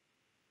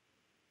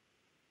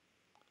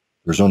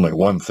 There's only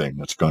one thing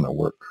that's going to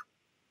work.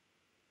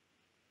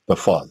 The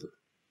Father.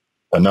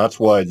 And that's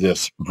why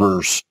this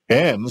verse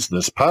ends,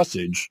 this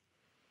passage,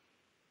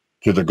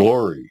 to the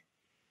glory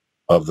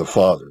of the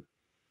Father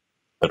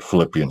at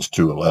Philippians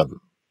 2:11.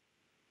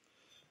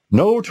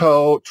 Note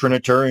how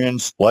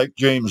Trinitarians like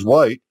James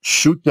White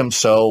shoot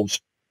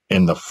themselves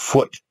in the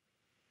foot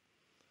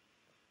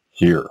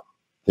here.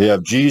 They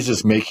have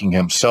Jesus making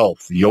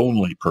himself the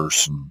only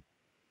person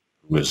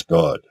who is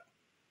God.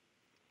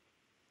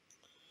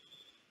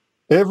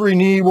 Every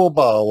knee will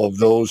bow of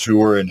those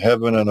who are in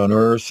heaven and on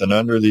earth and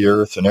under the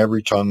earth, and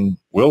every tongue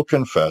will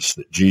confess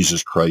that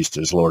Jesus Christ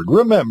is Lord.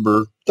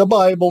 Remember, the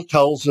Bible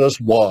tells us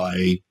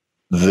why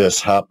this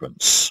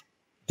happens.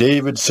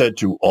 David said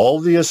to all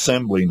the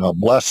assembly, now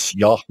bless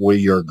Yahweh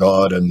your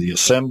God. And the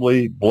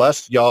assembly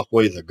blessed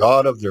Yahweh, the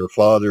God of their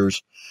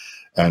fathers,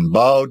 and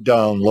bowed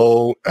down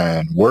low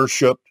and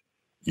worshipped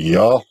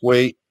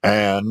Yahweh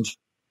and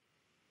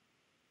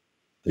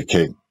the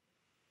king.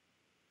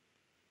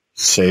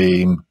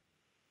 Same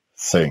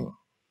thing.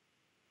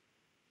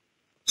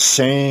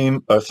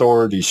 Same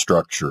authority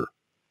structure,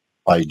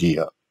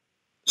 idea.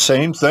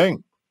 Same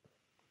thing.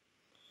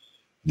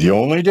 The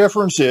only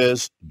difference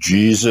is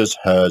Jesus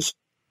has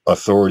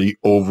authority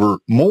over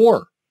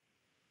more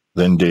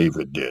than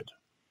David did.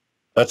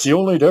 That's the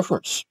only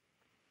difference.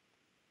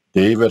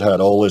 David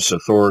had all this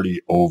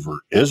authority over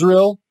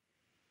Israel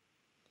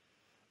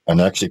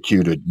and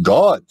executed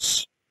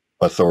God's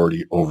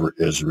authority over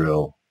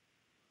Israel.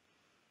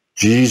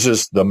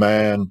 Jesus, the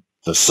man,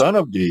 the son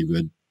of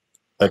David,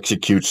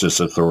 executes this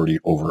authority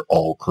over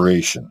all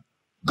creation.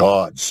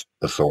 God's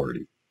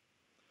authority.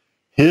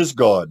 His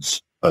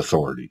God's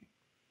authority.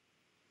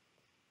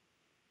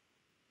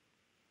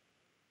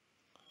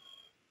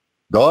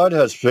 God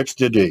has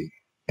fixed a day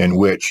in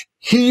which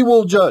he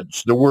will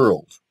judge the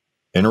world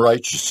in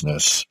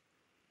righteousness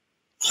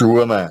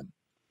through a man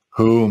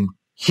whom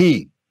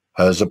he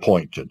has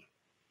appointed.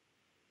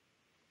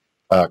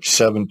 Acts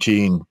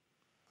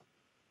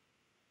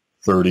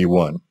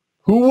 17:31.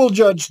 Who will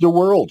judge the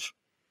world?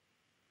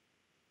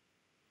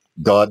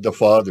 God the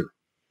Father.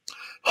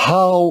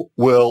 How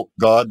will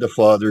God the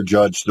Father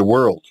judge the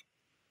world?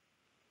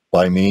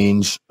 By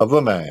means of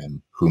a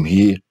man whom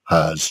he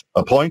has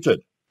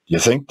appointed. Do you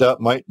think that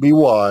might be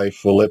why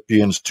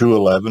Philippians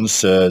 2:11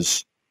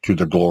 says, to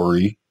the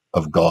glory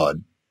of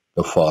God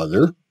the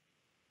Father?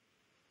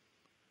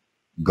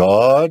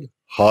 God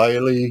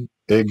highly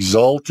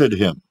exalted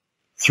him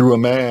through a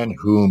man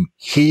whom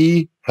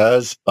he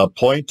has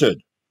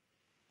appointed.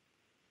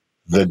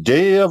 The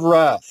day of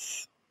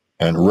wrath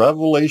and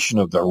revelation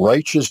of the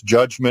righteous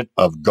judgment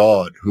of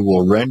God, who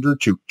will render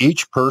to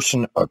each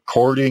person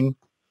according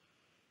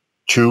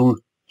to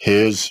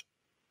his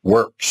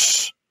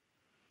works.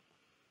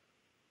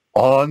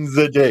 On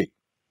the day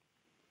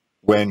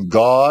when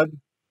God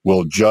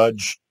will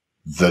judge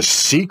the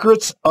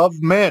secrets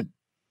of men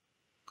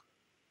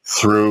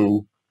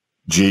through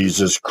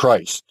Jesus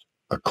Christ,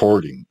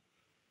 according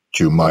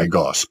to my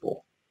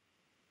gospel.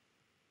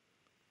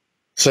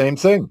 Same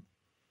thing.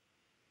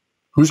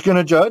 Who's going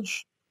to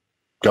judge?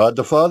 God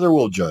the Father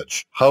will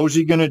judge. How's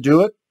he going to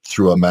do it?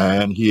 Through a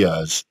man he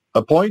has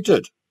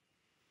appointed. Do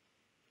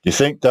you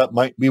think that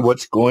might be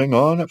what's going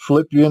on at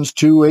Philippians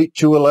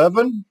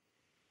 2:8-11?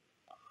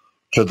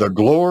 To the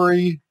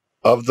glory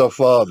of the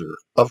Father.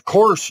 Of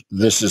course,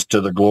 this is to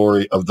the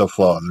glory of the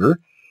Father,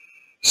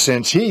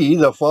 since he,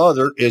 the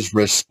Father, is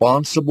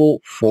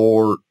responsible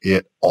for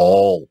it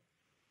all.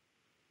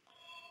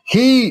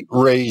 He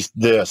raised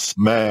this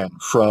man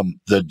from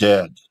the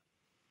dead.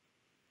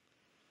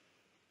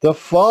 The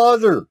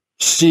Father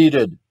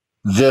seated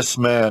this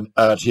man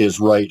at his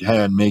right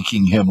hand,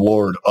 making him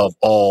Lord of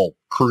all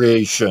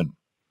creation.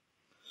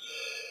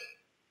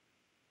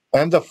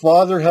 And the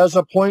Father has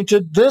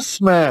appointed this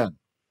man,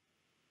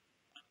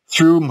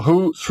 through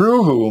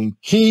whom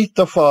he,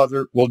 the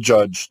Father, will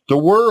judge the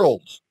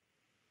world.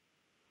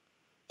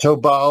 To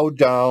bow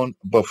down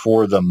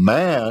before the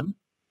man,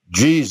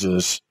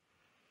 Jesus,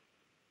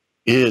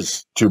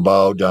 is to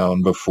bow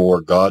down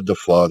before God the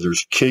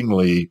Father's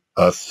kingly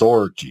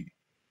authority.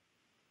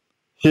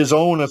 His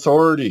own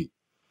authority.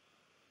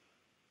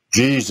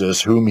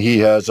 Jesus, whom he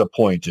has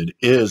appointed,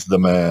 is the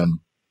man.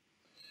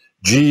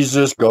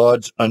 Jesus,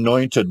 God's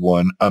anointed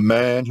one, a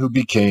man who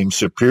became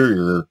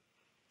superior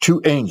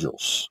to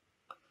angels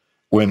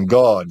when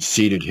God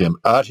seated him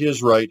at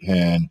his right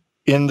hand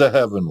in the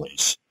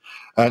heavenlies,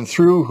 and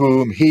through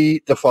whom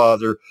he, the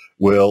Father,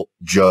 will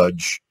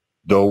judge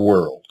the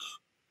world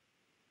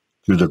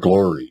to the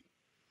glory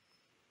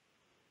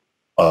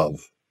of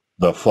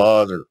the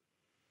Father.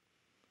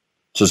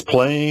 It's as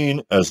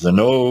plain as the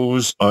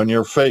nose on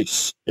your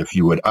face. If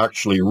you would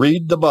actually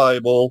read the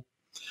Bible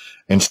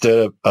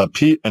instead of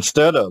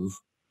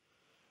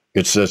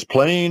it's as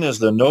plain as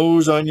the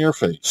nose on your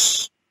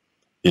face.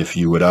 If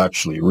you would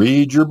actually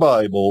read your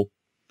Bible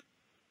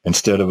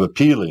instead of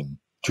appealing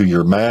to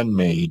your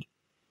man-made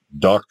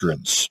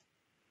doctrines.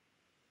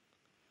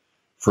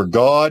 For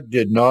God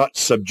did not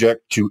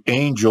subject to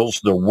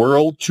angels the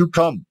world to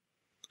come,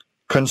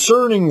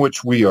 concerning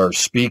which we are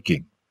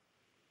speaking.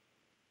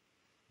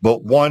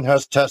 But one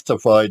has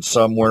testified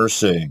somewhere,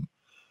 saying,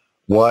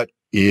 what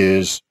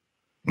is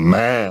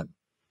man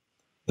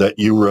that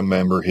you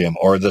remember him,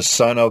 or the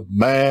Son of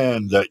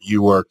Man that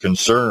you are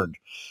concerned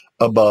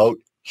about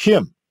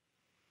him?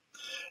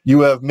 You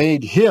have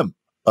made him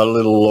a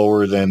little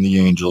lower than the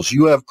angels.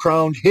 You have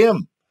crowned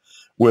him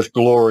with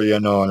glory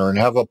and honor, and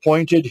have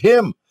appointed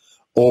him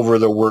over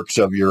the works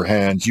of your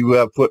hands. You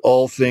have put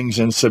all things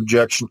in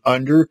subjection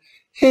under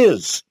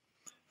his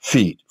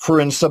feet. For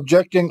in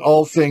subjecting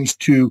all things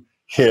to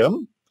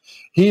him,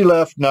 he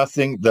left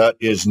nothing that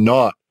is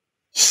not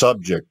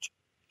subject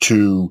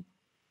to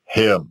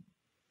him.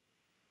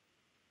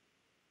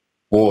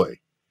 Boy,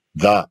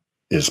 that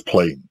is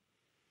plain.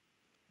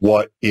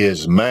 What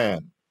is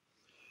man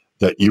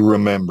that you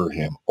remember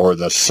him, or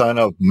the Son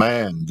of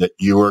Man that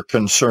you are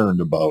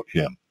concerned about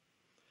him?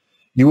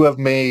 You have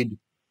made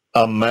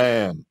a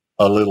man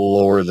a little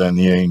lower than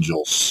the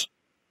angels.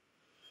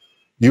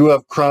 You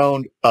have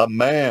crowned a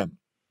man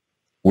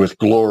with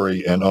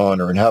glory and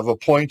honor, and have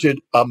appointed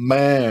a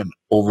man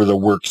over the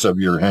works of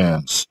your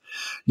hands.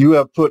 You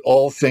have put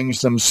all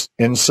things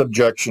in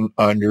subjection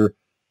under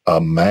a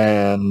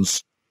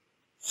man's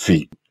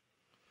feet.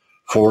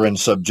 For in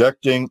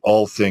subjecting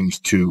all things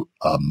to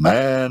a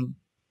man,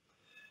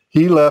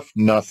 he left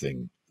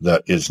nothing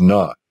that is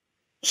not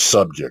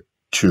subject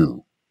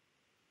to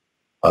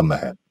a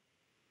man.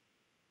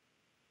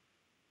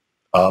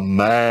 A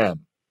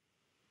man.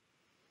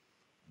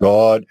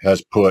 God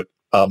has put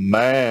a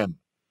man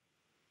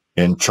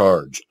in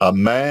charge. A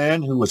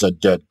man who was a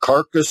dead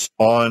carcass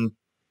on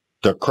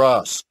the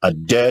cross, a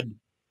dead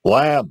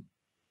lamb.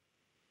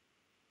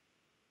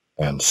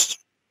 And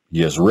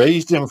he has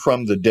raised him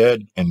from the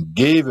dead and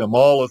gave him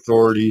all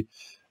authority,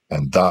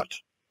 and that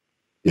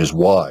is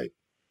why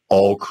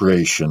all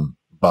creation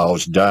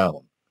bows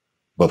down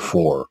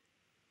before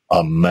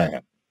a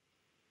man.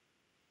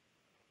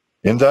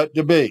 In that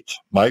debate,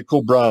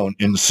 Michael Brown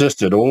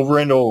insisted over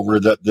and over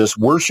that this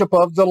worship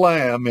of the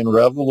Lamb in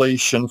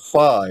Revelation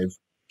 5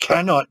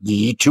 cannot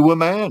be to a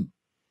man.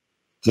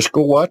 Just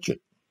go watch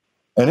it.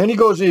 And then he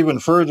goes even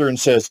further and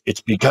says,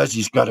 it's because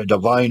he's got a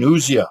divine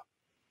ousia.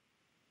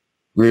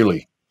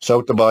 Really? Is that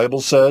what the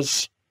Bible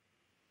says?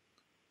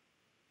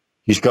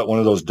 He's got one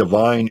of those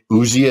divine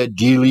ousia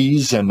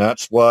dealies, and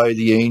that's why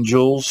the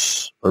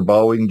angels are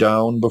bowing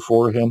down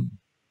before him?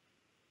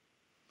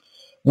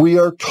 We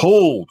are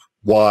told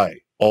why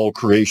all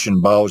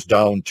creation bows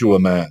down to a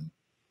man.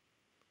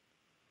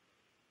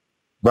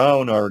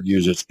 Brown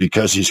argues it's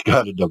because he's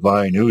got a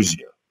divine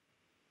ousia,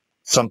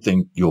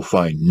 something you'll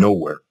find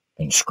nowhere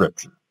in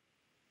Scripture.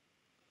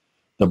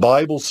 The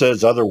Bible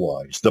says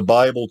otherwise. The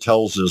Bible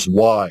tells us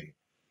why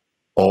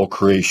all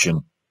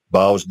creation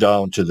bows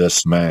down to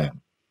this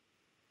man.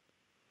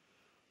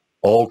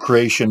 All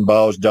creation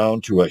bows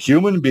down to a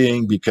human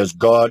being because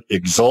God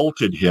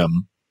exalted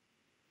him,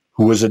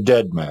 who was a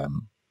dead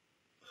man,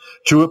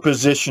 to a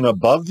position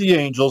above the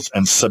angels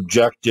and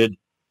subjected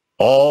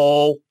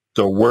all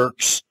the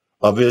works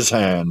of his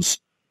hands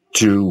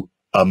to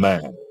a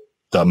man,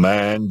 the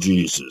man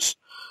Jesus.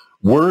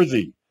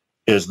 Worthy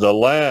is the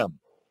Lamb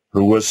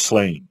who was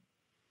slain.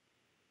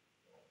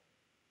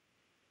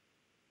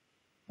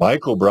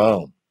 Michael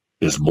Brown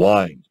is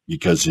blind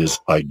because his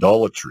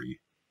idolatry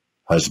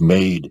has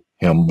made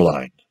him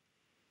blind.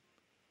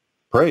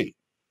 Pray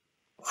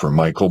for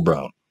Michael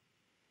Brown.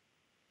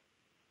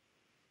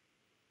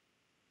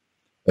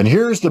 And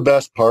here's the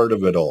best part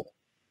of it all.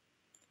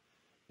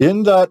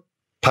 In that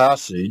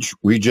passage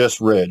we just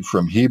read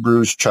from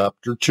Hebrews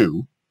chapter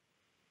 2,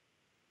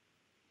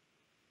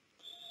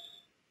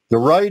 the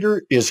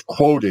writer is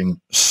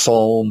quoting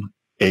Psalm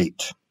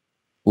 8.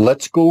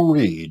 Let's go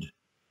read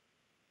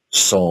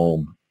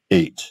Psalm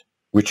 8,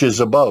 which is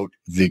about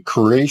the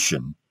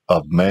creation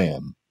of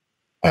man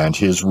and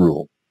his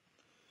rule.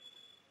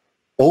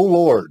 O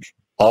Lord,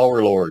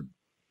 our Lord,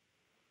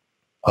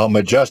 how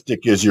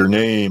majestic is your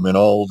name in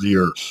all the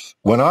earth.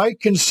 When I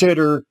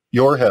consider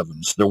your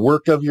heavens, the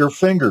work of your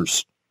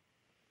fingers,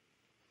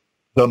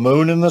 the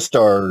moon and the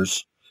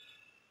stars,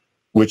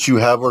 which you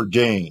have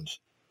ordained,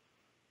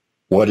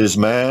 what is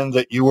man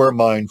that you are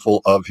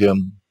mindful of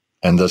him,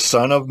 and the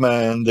son of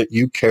man that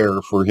you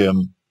care for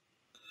him?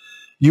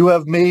 You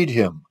have made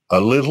him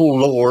a little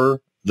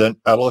lower than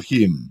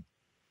Elohim,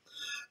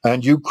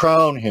 and you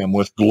crown him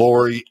with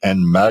glory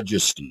and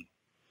majesty.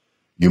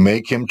 You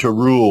make him to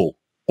rule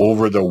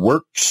over the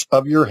works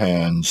of your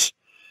hands.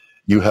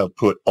 You have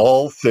put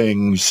all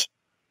things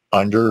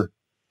under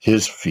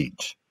his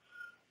feet,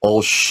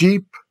 all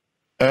sheep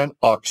and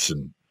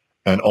oxen,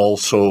 and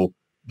also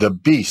the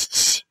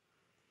beasts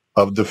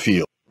of the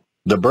field,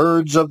 the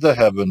birds of the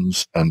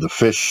heavens, and the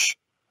fish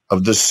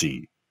of the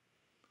sea,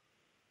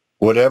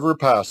 whatever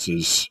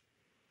passes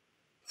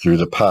through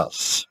the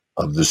paths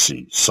of the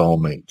sea.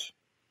 Psalm 8.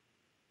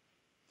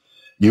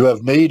 You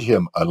have made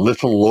him a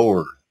little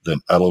lower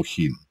than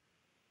Elohim.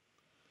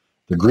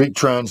 The Greek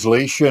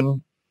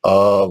translation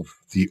of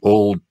the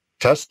Old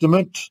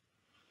Testament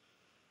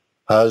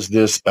has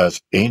this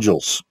as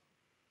angels.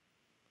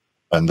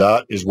 And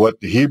that is what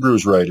the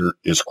Hebrews writer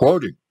is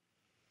quoting.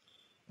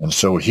 And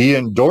so he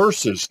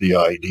endorses the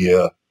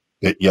idea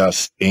that,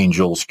 yes,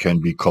 angels can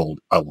be called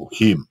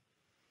Elohim.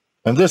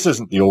 And this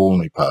isn't the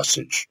only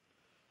passage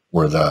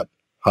where that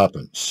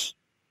happens.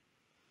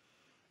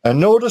 And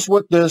notice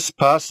what this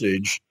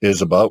passage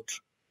is about.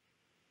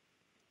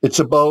 It's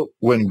about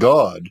when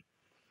God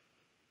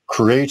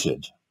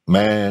created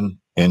man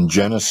in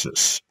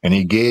Genesis, and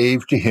he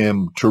gave to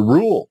him to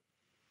rule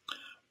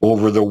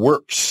over the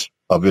works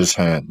of his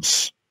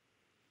hands.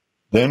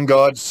 Then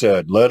God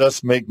said, let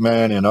us make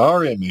man in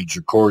our image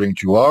according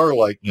to our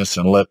likeness,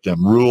 and let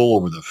them rule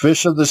over the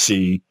fish of the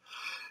sea,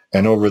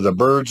 and over the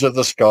birds of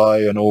the sky,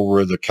 and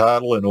over the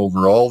cattle, and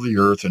over all the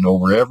earth, and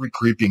over every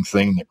creeping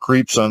thing that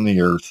creeps on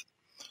the earth.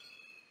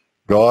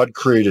 God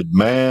created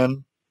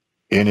man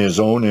in his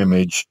own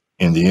image.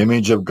 In the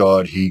image of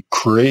God, he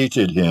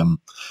created him.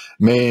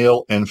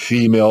 Male and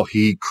female,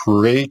 he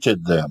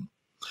created them.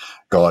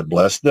 God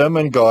blessed them,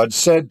 and God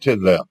said to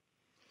them,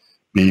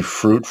 "Be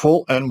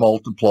fruitful and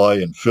multiply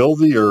and fill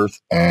the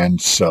earth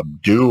and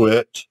subdue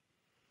it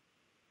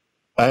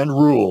and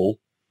rule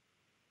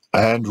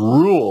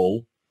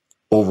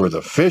over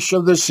the fish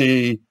of the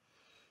sea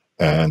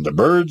and the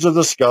birds of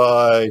the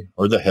sky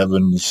or the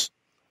heavens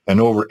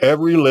and over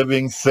every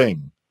living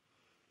thing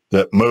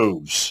that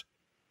moves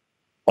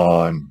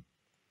on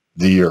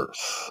the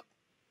earth."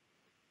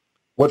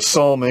 What's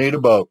Psalm 8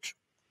 about?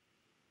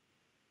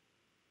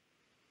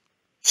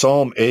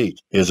 Psalm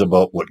 8 is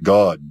about what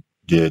God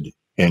did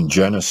in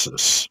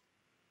Genesis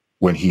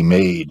when he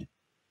made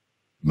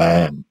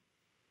man.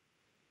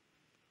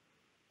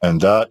 And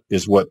that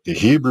is what the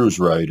Hebrews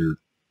writer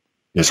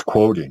is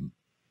quoting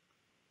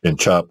in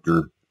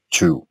chapter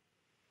 2.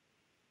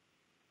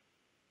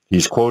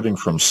 He's quoting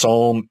from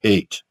Psalm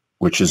 8,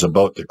 which is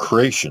about the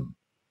creation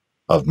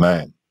of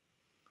man.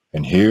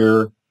 And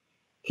here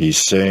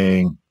he's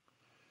saying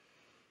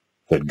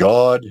that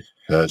God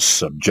has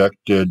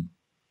subjected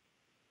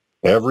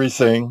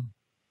everything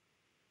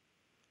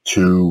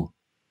to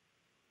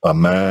a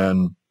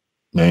man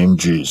named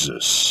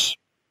Jesus,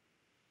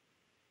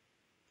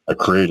 a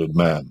created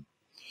man.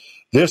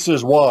 This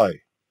is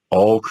why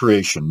all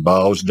creation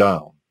bows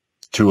down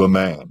to a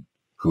man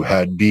who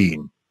had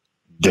been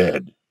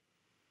dead.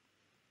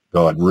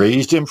 God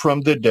raised him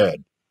from the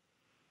dead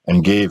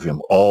and gave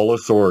him all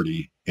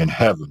authority in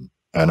heaven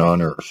and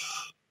on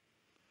earth.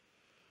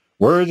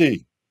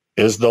 Worthy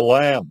is the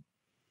Lamb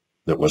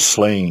that was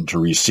slain to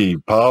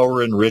receive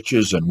power and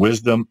riches and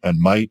wisdom and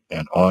might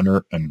and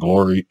honor and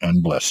glory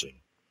and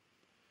blessing.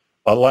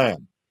 A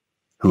Lamb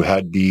who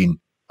had been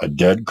a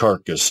dead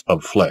carcass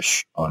of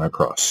flesh on a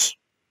cross.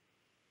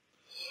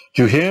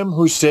 To him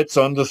who sits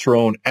on the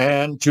throne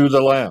and to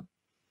the Lamb,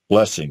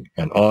 blessing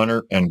and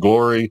honor and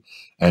glory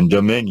and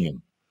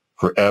dominion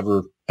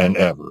forever and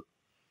ever.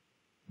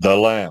 The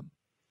Lamb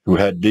who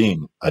had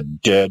been a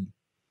dead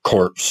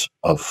corpse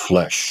of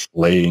flesh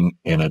laying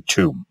in a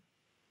tomb.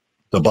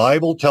 The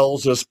Bible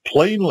tells us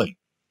plainly,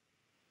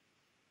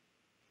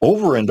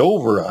 over and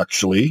over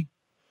actually,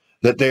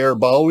 that they are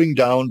bowing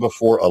down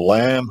before a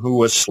lamb who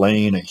was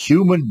slain, a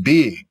human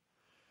being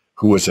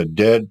who was a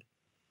dead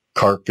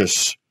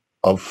carcass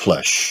of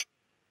flesh,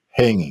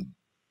 hanging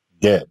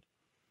dead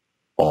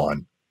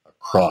on a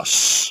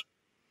cross.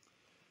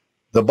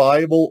 The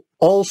Bible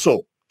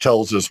also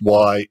tells us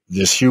why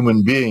this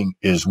human being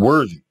is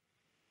worthy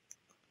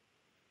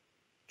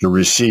to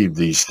receive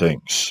these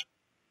things.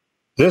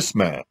 This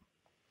man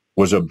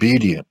was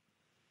obedient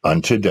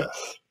unto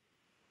death,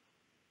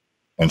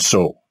 and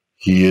so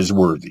he is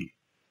worthy.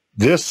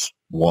 This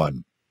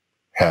one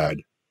had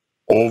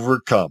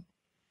overcome.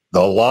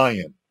 The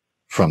Lion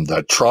from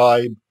the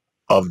tribe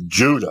of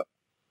Judah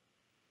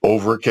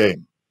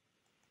overcame.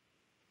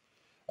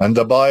 And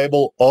the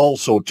Bible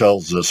also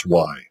tells us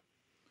why.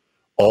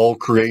 All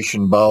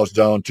creation bows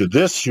down to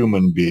this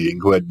human being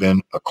who had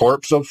been a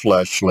corpse of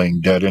flesh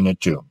laying dead in a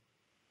tomb.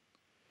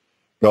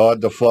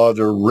 God the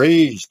Father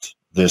raised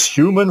this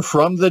human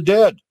from the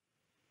dead,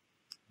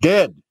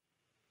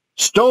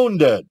 stone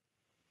dead,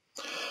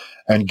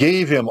 and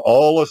gave him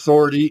all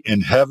authority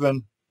in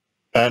heaven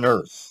and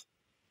earth.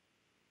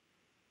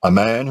 A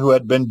man who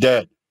had been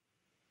dead.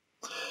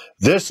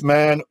 This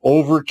man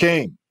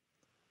overcame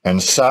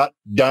and sat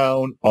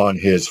down on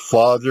his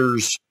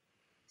Father's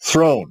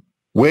throne,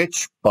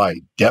 which by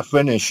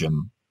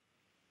definition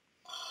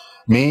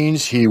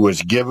means he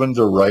was given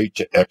the right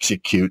to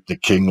execute the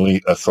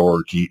kingly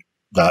authority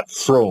that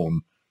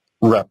throne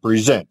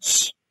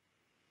represents.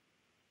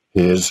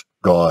 His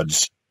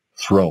God's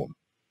throne.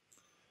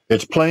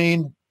 It's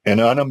plain and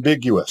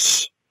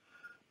unambiguous,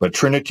 but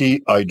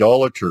Trinity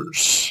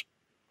idolaters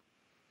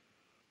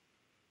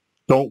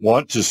don't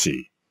want to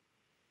see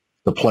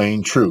the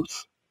plain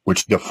truth,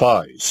 which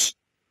defies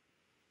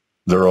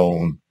their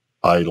own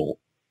idol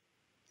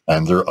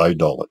and their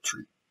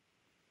idolatry.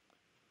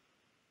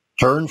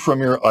 Turn from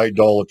your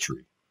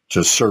idolatry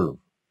to serve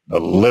the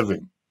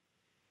living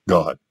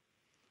God.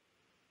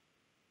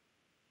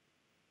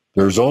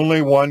 There's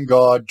only one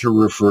God to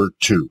refer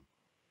to.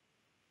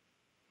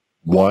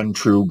 One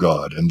true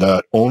God, and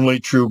that only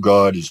true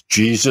God is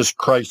Jesus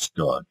Christ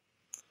God,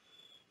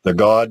 the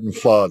God and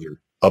Father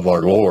of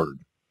our Lord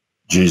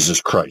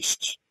Jesus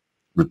Christ.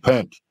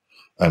 Repent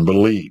and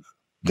believe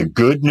the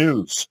good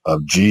news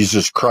of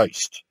Jesus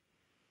Christ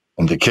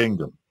and the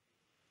kingdom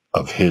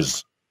of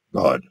his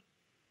God.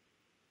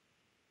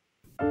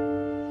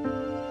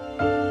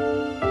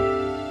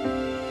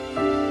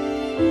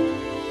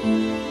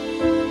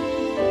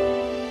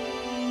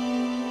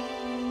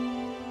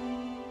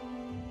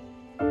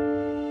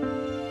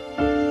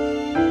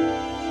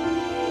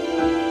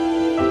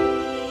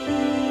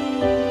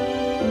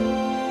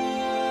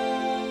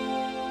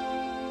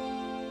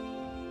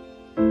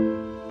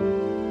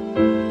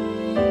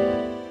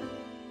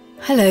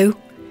 Hello,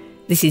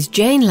 this is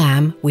Jane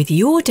Lamb with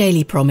your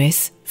daily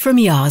promise from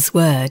Yah's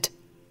Word.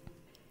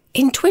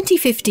 In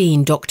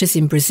 2015, doctors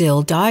in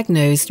Brazil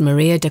diagnosed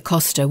Maria da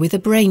Costa with a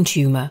brain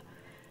tumour.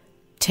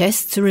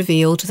 Tests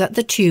revealed that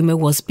the tumour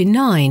was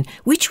benign,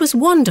 which was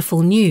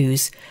wonderful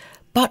news,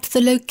 but the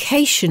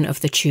location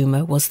of the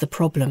tumour was the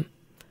problem.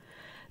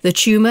 The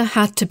tumour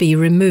had to be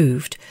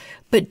removed,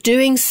 but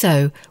doing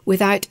so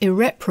without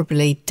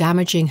irreparably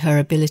damaging her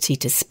ability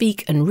to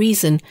speak and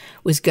reason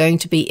was going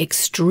to be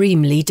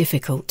extremely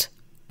difficult.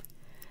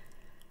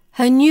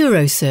 Her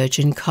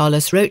neurosurgeon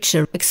Carlos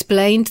Rocha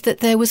explained that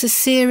there was a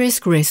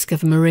serious risk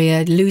of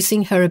Maria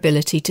losing her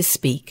ability to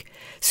speak,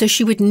 so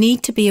she would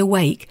need to be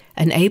awake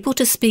and able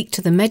to speak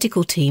to the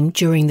medical team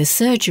during the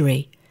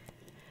surgery.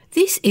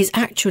 This is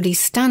actually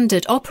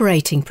standard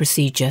operating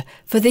procedure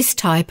for this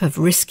type of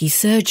risky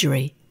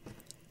surgery.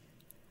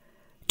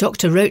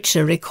 Dr.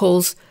 Rocha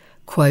recalls,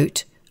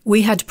 quote,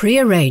 "We had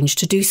prearranged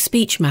to do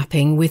speech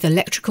mapping with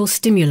electrical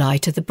stimuli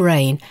to the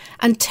brain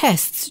and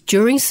tests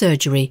during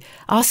surgery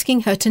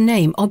asking her to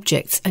name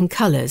objects and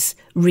colours,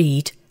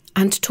 read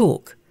and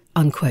talk,"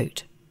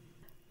 unquote.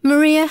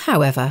 Maria,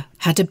 however,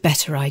 had a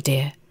better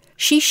idea.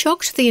 She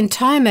shocked the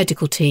entire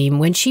medical team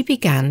when she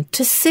began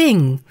to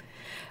sing.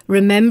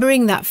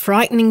 Remembering that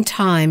frightening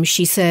time,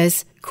 she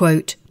says,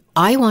 quote,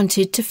 "I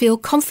wanted to feel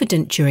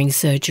confident during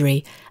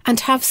surgery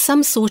and have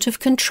some sort of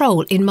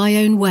control in my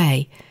own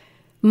way.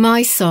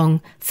 My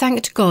song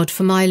thanked God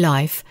for my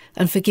life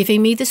and for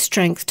giving me the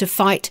strength to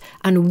fight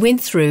and win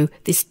through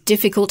this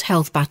difficult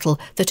health battle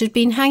that had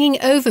been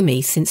hanging over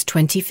me since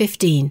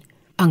 2015,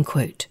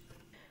 unquote.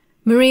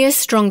 Maria's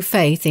strong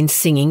faith in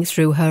singing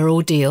through her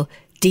ordeal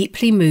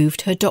deeply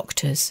moved her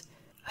doctors.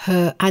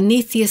 Her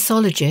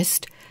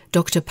anesthesiologist,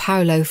 Dr.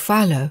 Paulo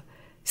Fallo,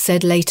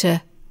 said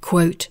later,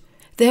 quote,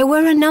 "There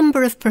were a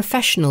number of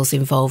professionals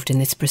involved in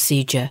this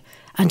procedure,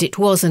 and it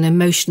was an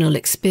emotional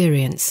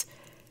experience.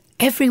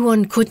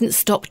 Everyone couldn't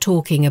stop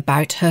talking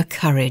about her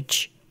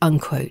courage,"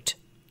 unquote.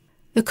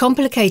 The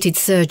complicated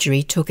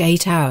surgery took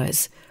 8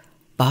 hours,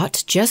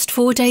 but just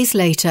 4 days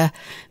later,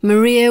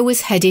 Maria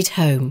was headed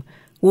home,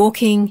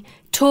 walking,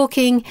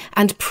 talking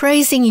and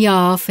praising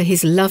Yah for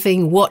his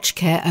loving watch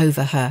care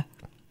over her.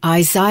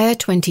 Isaiah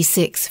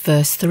 26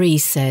 verse 3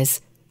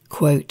 says,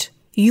 quote,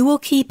 "You will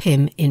keep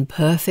him in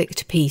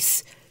perfect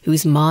peace,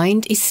 whose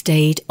mind is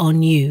stayed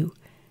on you,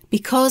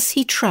 because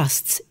he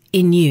trusts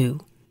in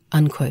you,"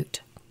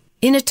 unquote.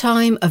 In a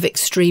time of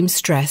extreme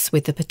stress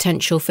with the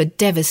potential for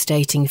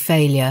devastating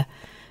failure,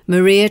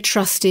 Maria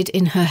trusted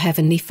in her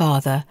Heavenly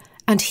Father,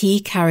 and he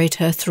carried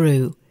her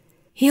through.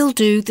 He'll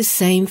do the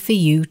same for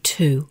you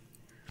too.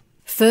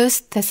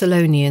 1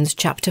 Thessalonians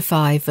chapter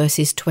 5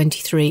 verses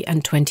 23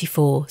 and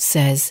 24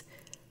 says,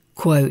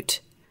 quote,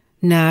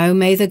 "Now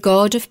may the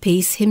God of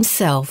peace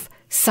himself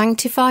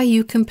sanctify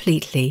you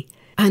completely,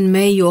 and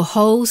may your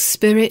whole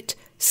spirit,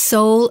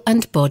 soul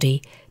and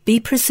body be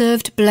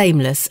preserved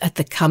blameless at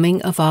the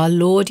coming of our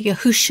Lord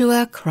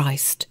Yahushua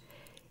Christ.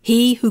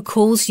 He who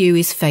calls you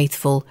is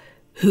faithful,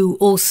 who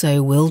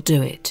also will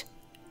do it."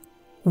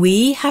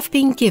 We have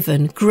been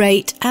given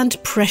great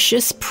and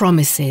precious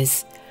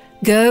promises.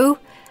 Go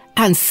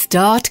and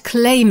start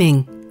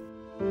claiming.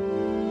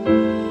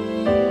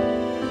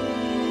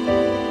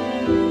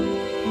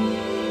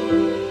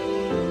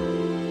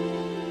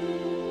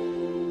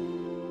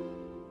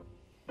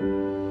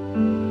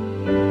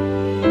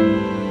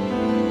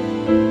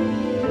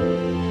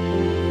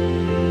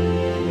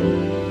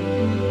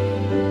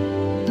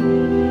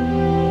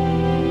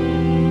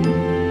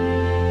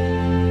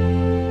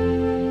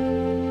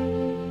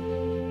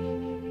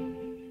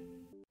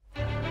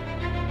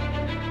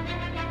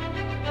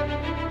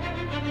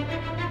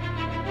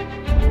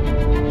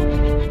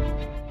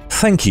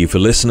 Thank you for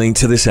listening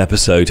to this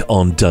episode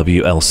on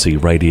WLC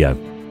Radio.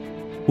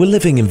 We're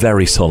living in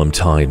very solemn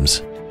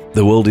times.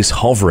 The world is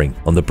hovering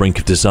on the brink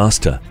of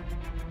disaster.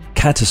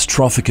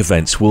 Catastrophic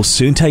events will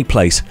soon take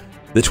place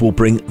that will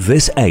bring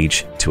this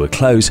age to a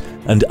close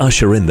and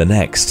usher in the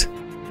next.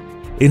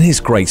 In His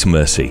great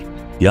mercy,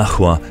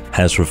 Yahuwah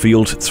has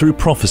revealed through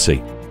prophecy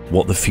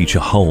what the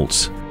future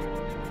holds.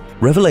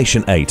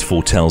 Revelation 8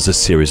 foretells a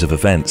series of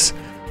events,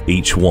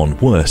 each one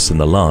worse than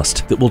the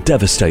last, that will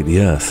devastate the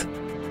earth.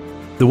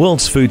 The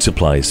world's food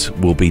supplies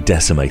will be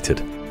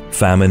decimated.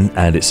 Famine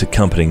and its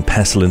accompanying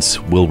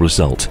pestilence will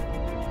result.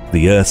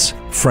 The earth's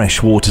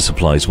fresh water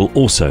supplies will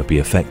also be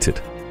affected.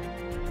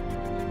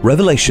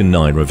 Revelation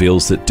 9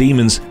 reveals that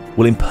demons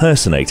will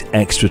impersonate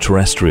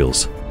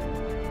extraterrestrials.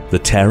 The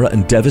terror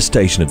and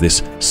devastation of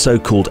this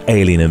so-called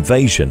alien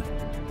invasion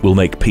will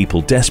make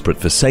people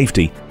desperate for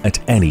safety at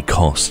any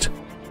cost.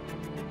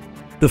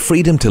 The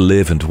freedom to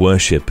live and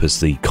worship as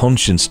the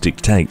conscience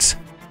dictates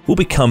will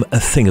become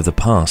a thing of the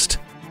past.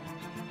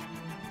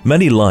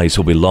 Many lives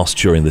will be lost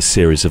during this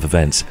series of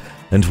events,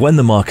 and when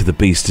the mark of the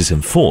beast is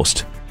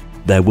enforced,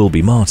 there will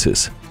be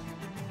martyrs.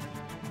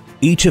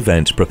 Each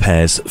event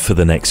prepares for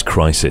the next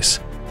crisis.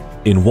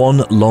 In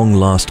one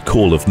long-last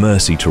call of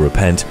mercy to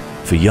repent,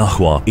 for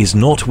Yahuwah is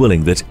not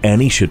willing that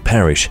any should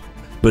perish,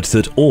 but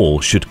that all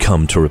should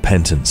come to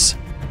repentance.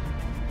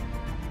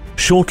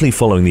 Shortly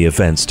following the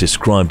events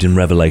described in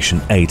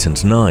Revelation 8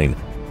 and 9,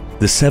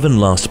 the 7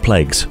 last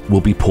plagues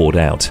will be poured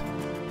out.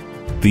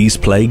 These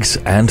plagues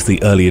and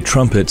the earlier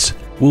trumpets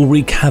will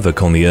wreak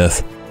havoc on the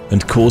earth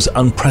and cause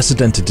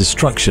unprecedented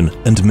destruction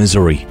and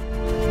misery.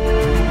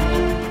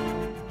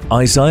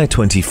 Isaiah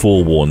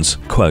 24 warns,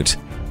 quote,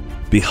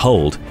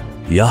 "Behold,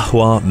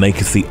 Yahuwah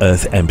maketh the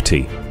earth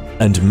empty,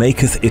 and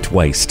maketh it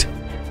waste,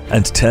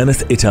 and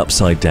turneth it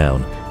upside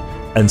down,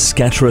 and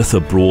scattereth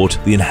abroad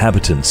the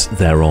inhabitants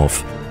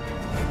thereof.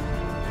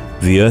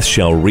 The earth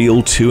shall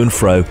reel to and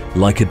fro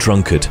like a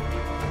drunkard,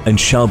 and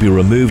shall be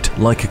removed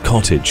like a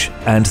cottage,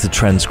 and the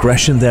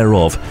transgression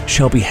thereof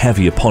shall be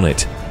heavy upon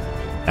it,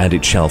 and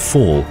it shall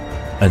fall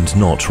and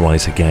not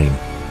rise again."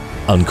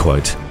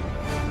 Unquote.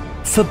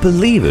 For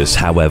believers,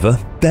 however,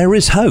 there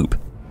is hope.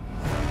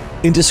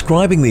 In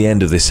describing the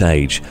end of this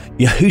age,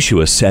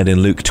 Yahushua said in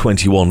Luke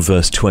 21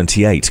 verse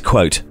 28,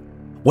 quote,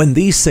 "When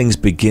these things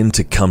begin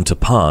to come to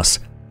pass,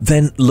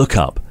 then look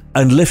up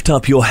and lift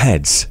up your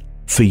heads,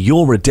 for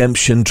your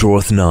redemption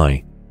draweth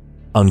nigh."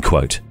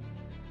 Unquote.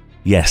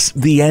 Yes,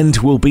 the end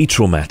will be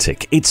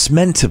traumatic. It's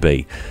meant to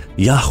be.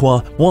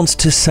 Yahuwah wants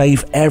to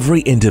save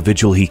every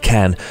individual he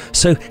can,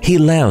 so he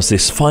allows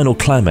this final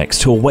climax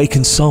to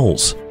awaken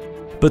souls.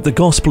 But the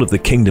gospel of the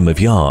kingdom of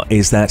Yah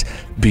is that,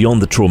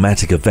 beyond the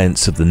traumatic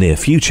events of the near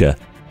future,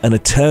 an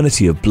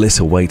eternity of bliss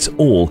awaits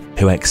all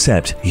who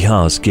accept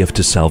Yah's gift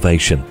of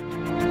salvation.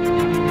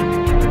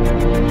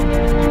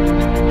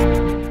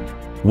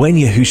 When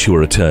Yahushua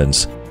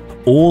returns,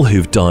 all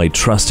who've died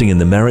trusting in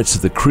the merits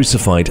of the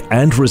crucified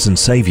and risen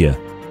Savior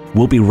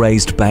will be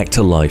raised back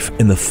to life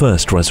in the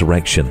first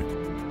resurrection.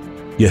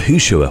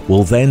 Yahushua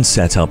will then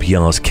set up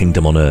Yah's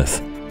kingdom on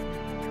earth.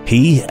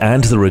 He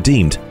and the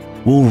redeemed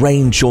will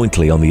reign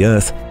jointly on the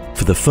earth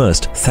for the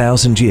first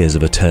 1,000 years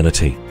of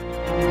eternity.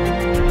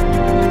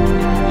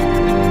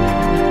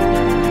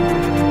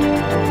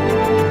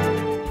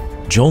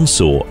 John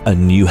saw a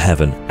new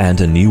heaven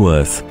and a new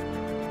earth,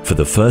 for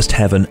the first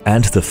heaven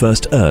and the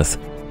first earth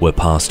were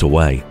passed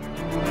away.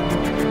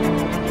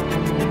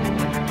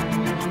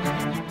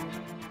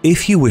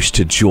 If you wish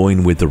to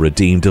join with the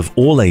redeemed of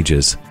all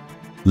ages,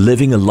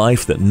 living a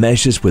life that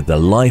measures with the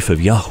life of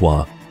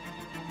Yahuwah,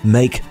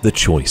 make the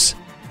choice.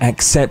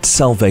 Accept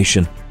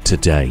salvation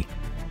today.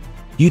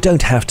 You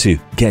don't have to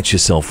get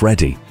yourself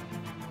ready.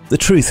 The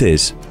truth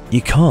is,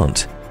 you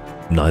can't.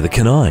 Neither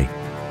can I.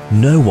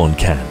 No one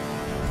can.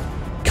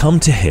 Come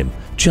to Him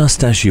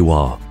just as you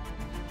are.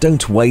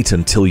 Don't wait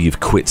until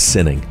you've quit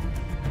sinning.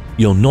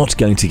 You're not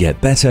going to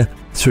get better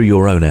through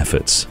your own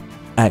efforts.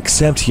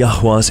 Accept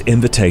Yahuwah's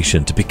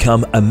invitation to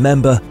become a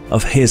member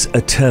of His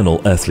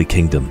eternal earthly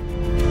kingdom.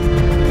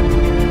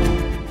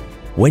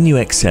 When you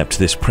accept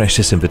this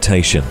precious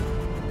invitation,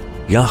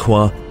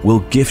 Yahuwah will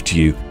gift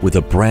you with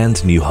a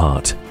brand new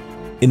heart.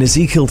 In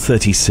Ezekiel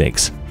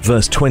 36,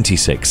 verse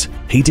 26,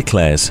 He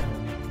declares,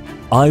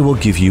 "I will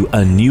give you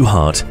a new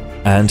heart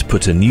and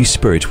put a new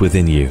spirit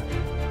within you.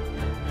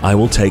 I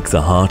will take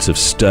the heart of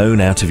stone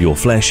out of your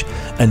flesh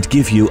and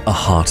give you a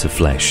heart of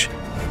flesh."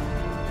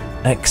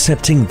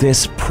 Accepting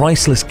this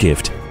priceless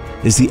gift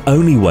is the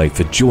only way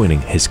for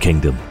joining His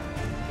kingdom.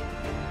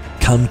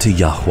 Come to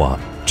Yahuwah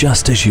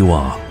just as you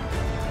are.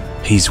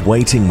 He's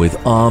waiting with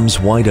arms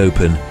wide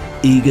open,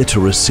 eager to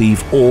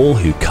receive all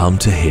who come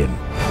to Him.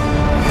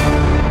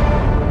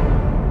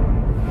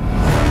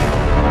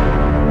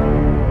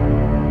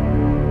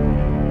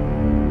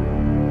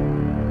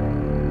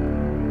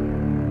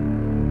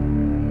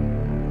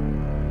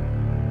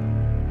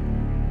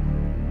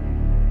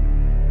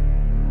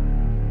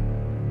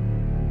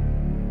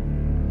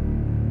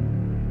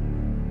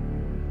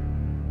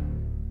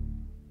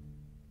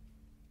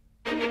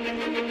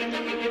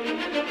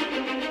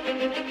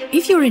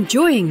 If you're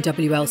enjoying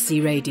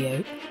WLC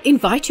Radio,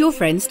 invite your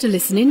friends to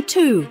listen in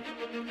too.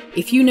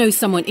 If you know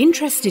someone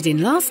interested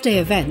in last day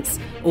events,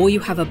 or you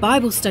have a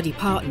Bible study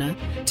partner,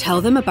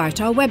 tell them about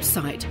our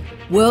website,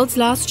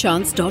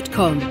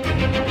 worldslastchance.com.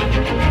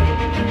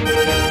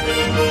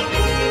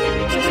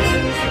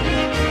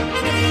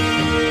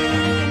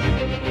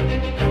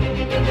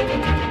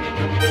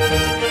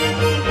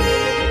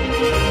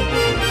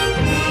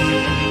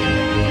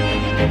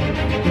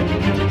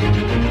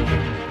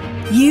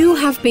 You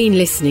have been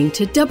listening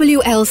to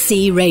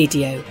WLC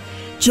Radio.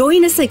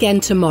 Join us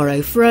again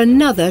tomorrow for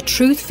another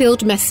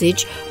truth-filled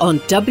message on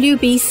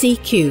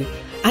WBCQ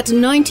at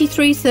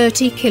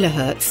 9330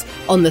 kHz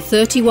on the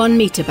 31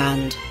 meter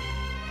band.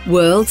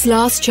 World's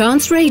Last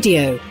Chance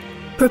Radio,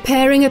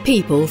 preparing a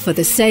people for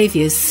the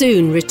Saviour's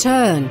soon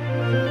return.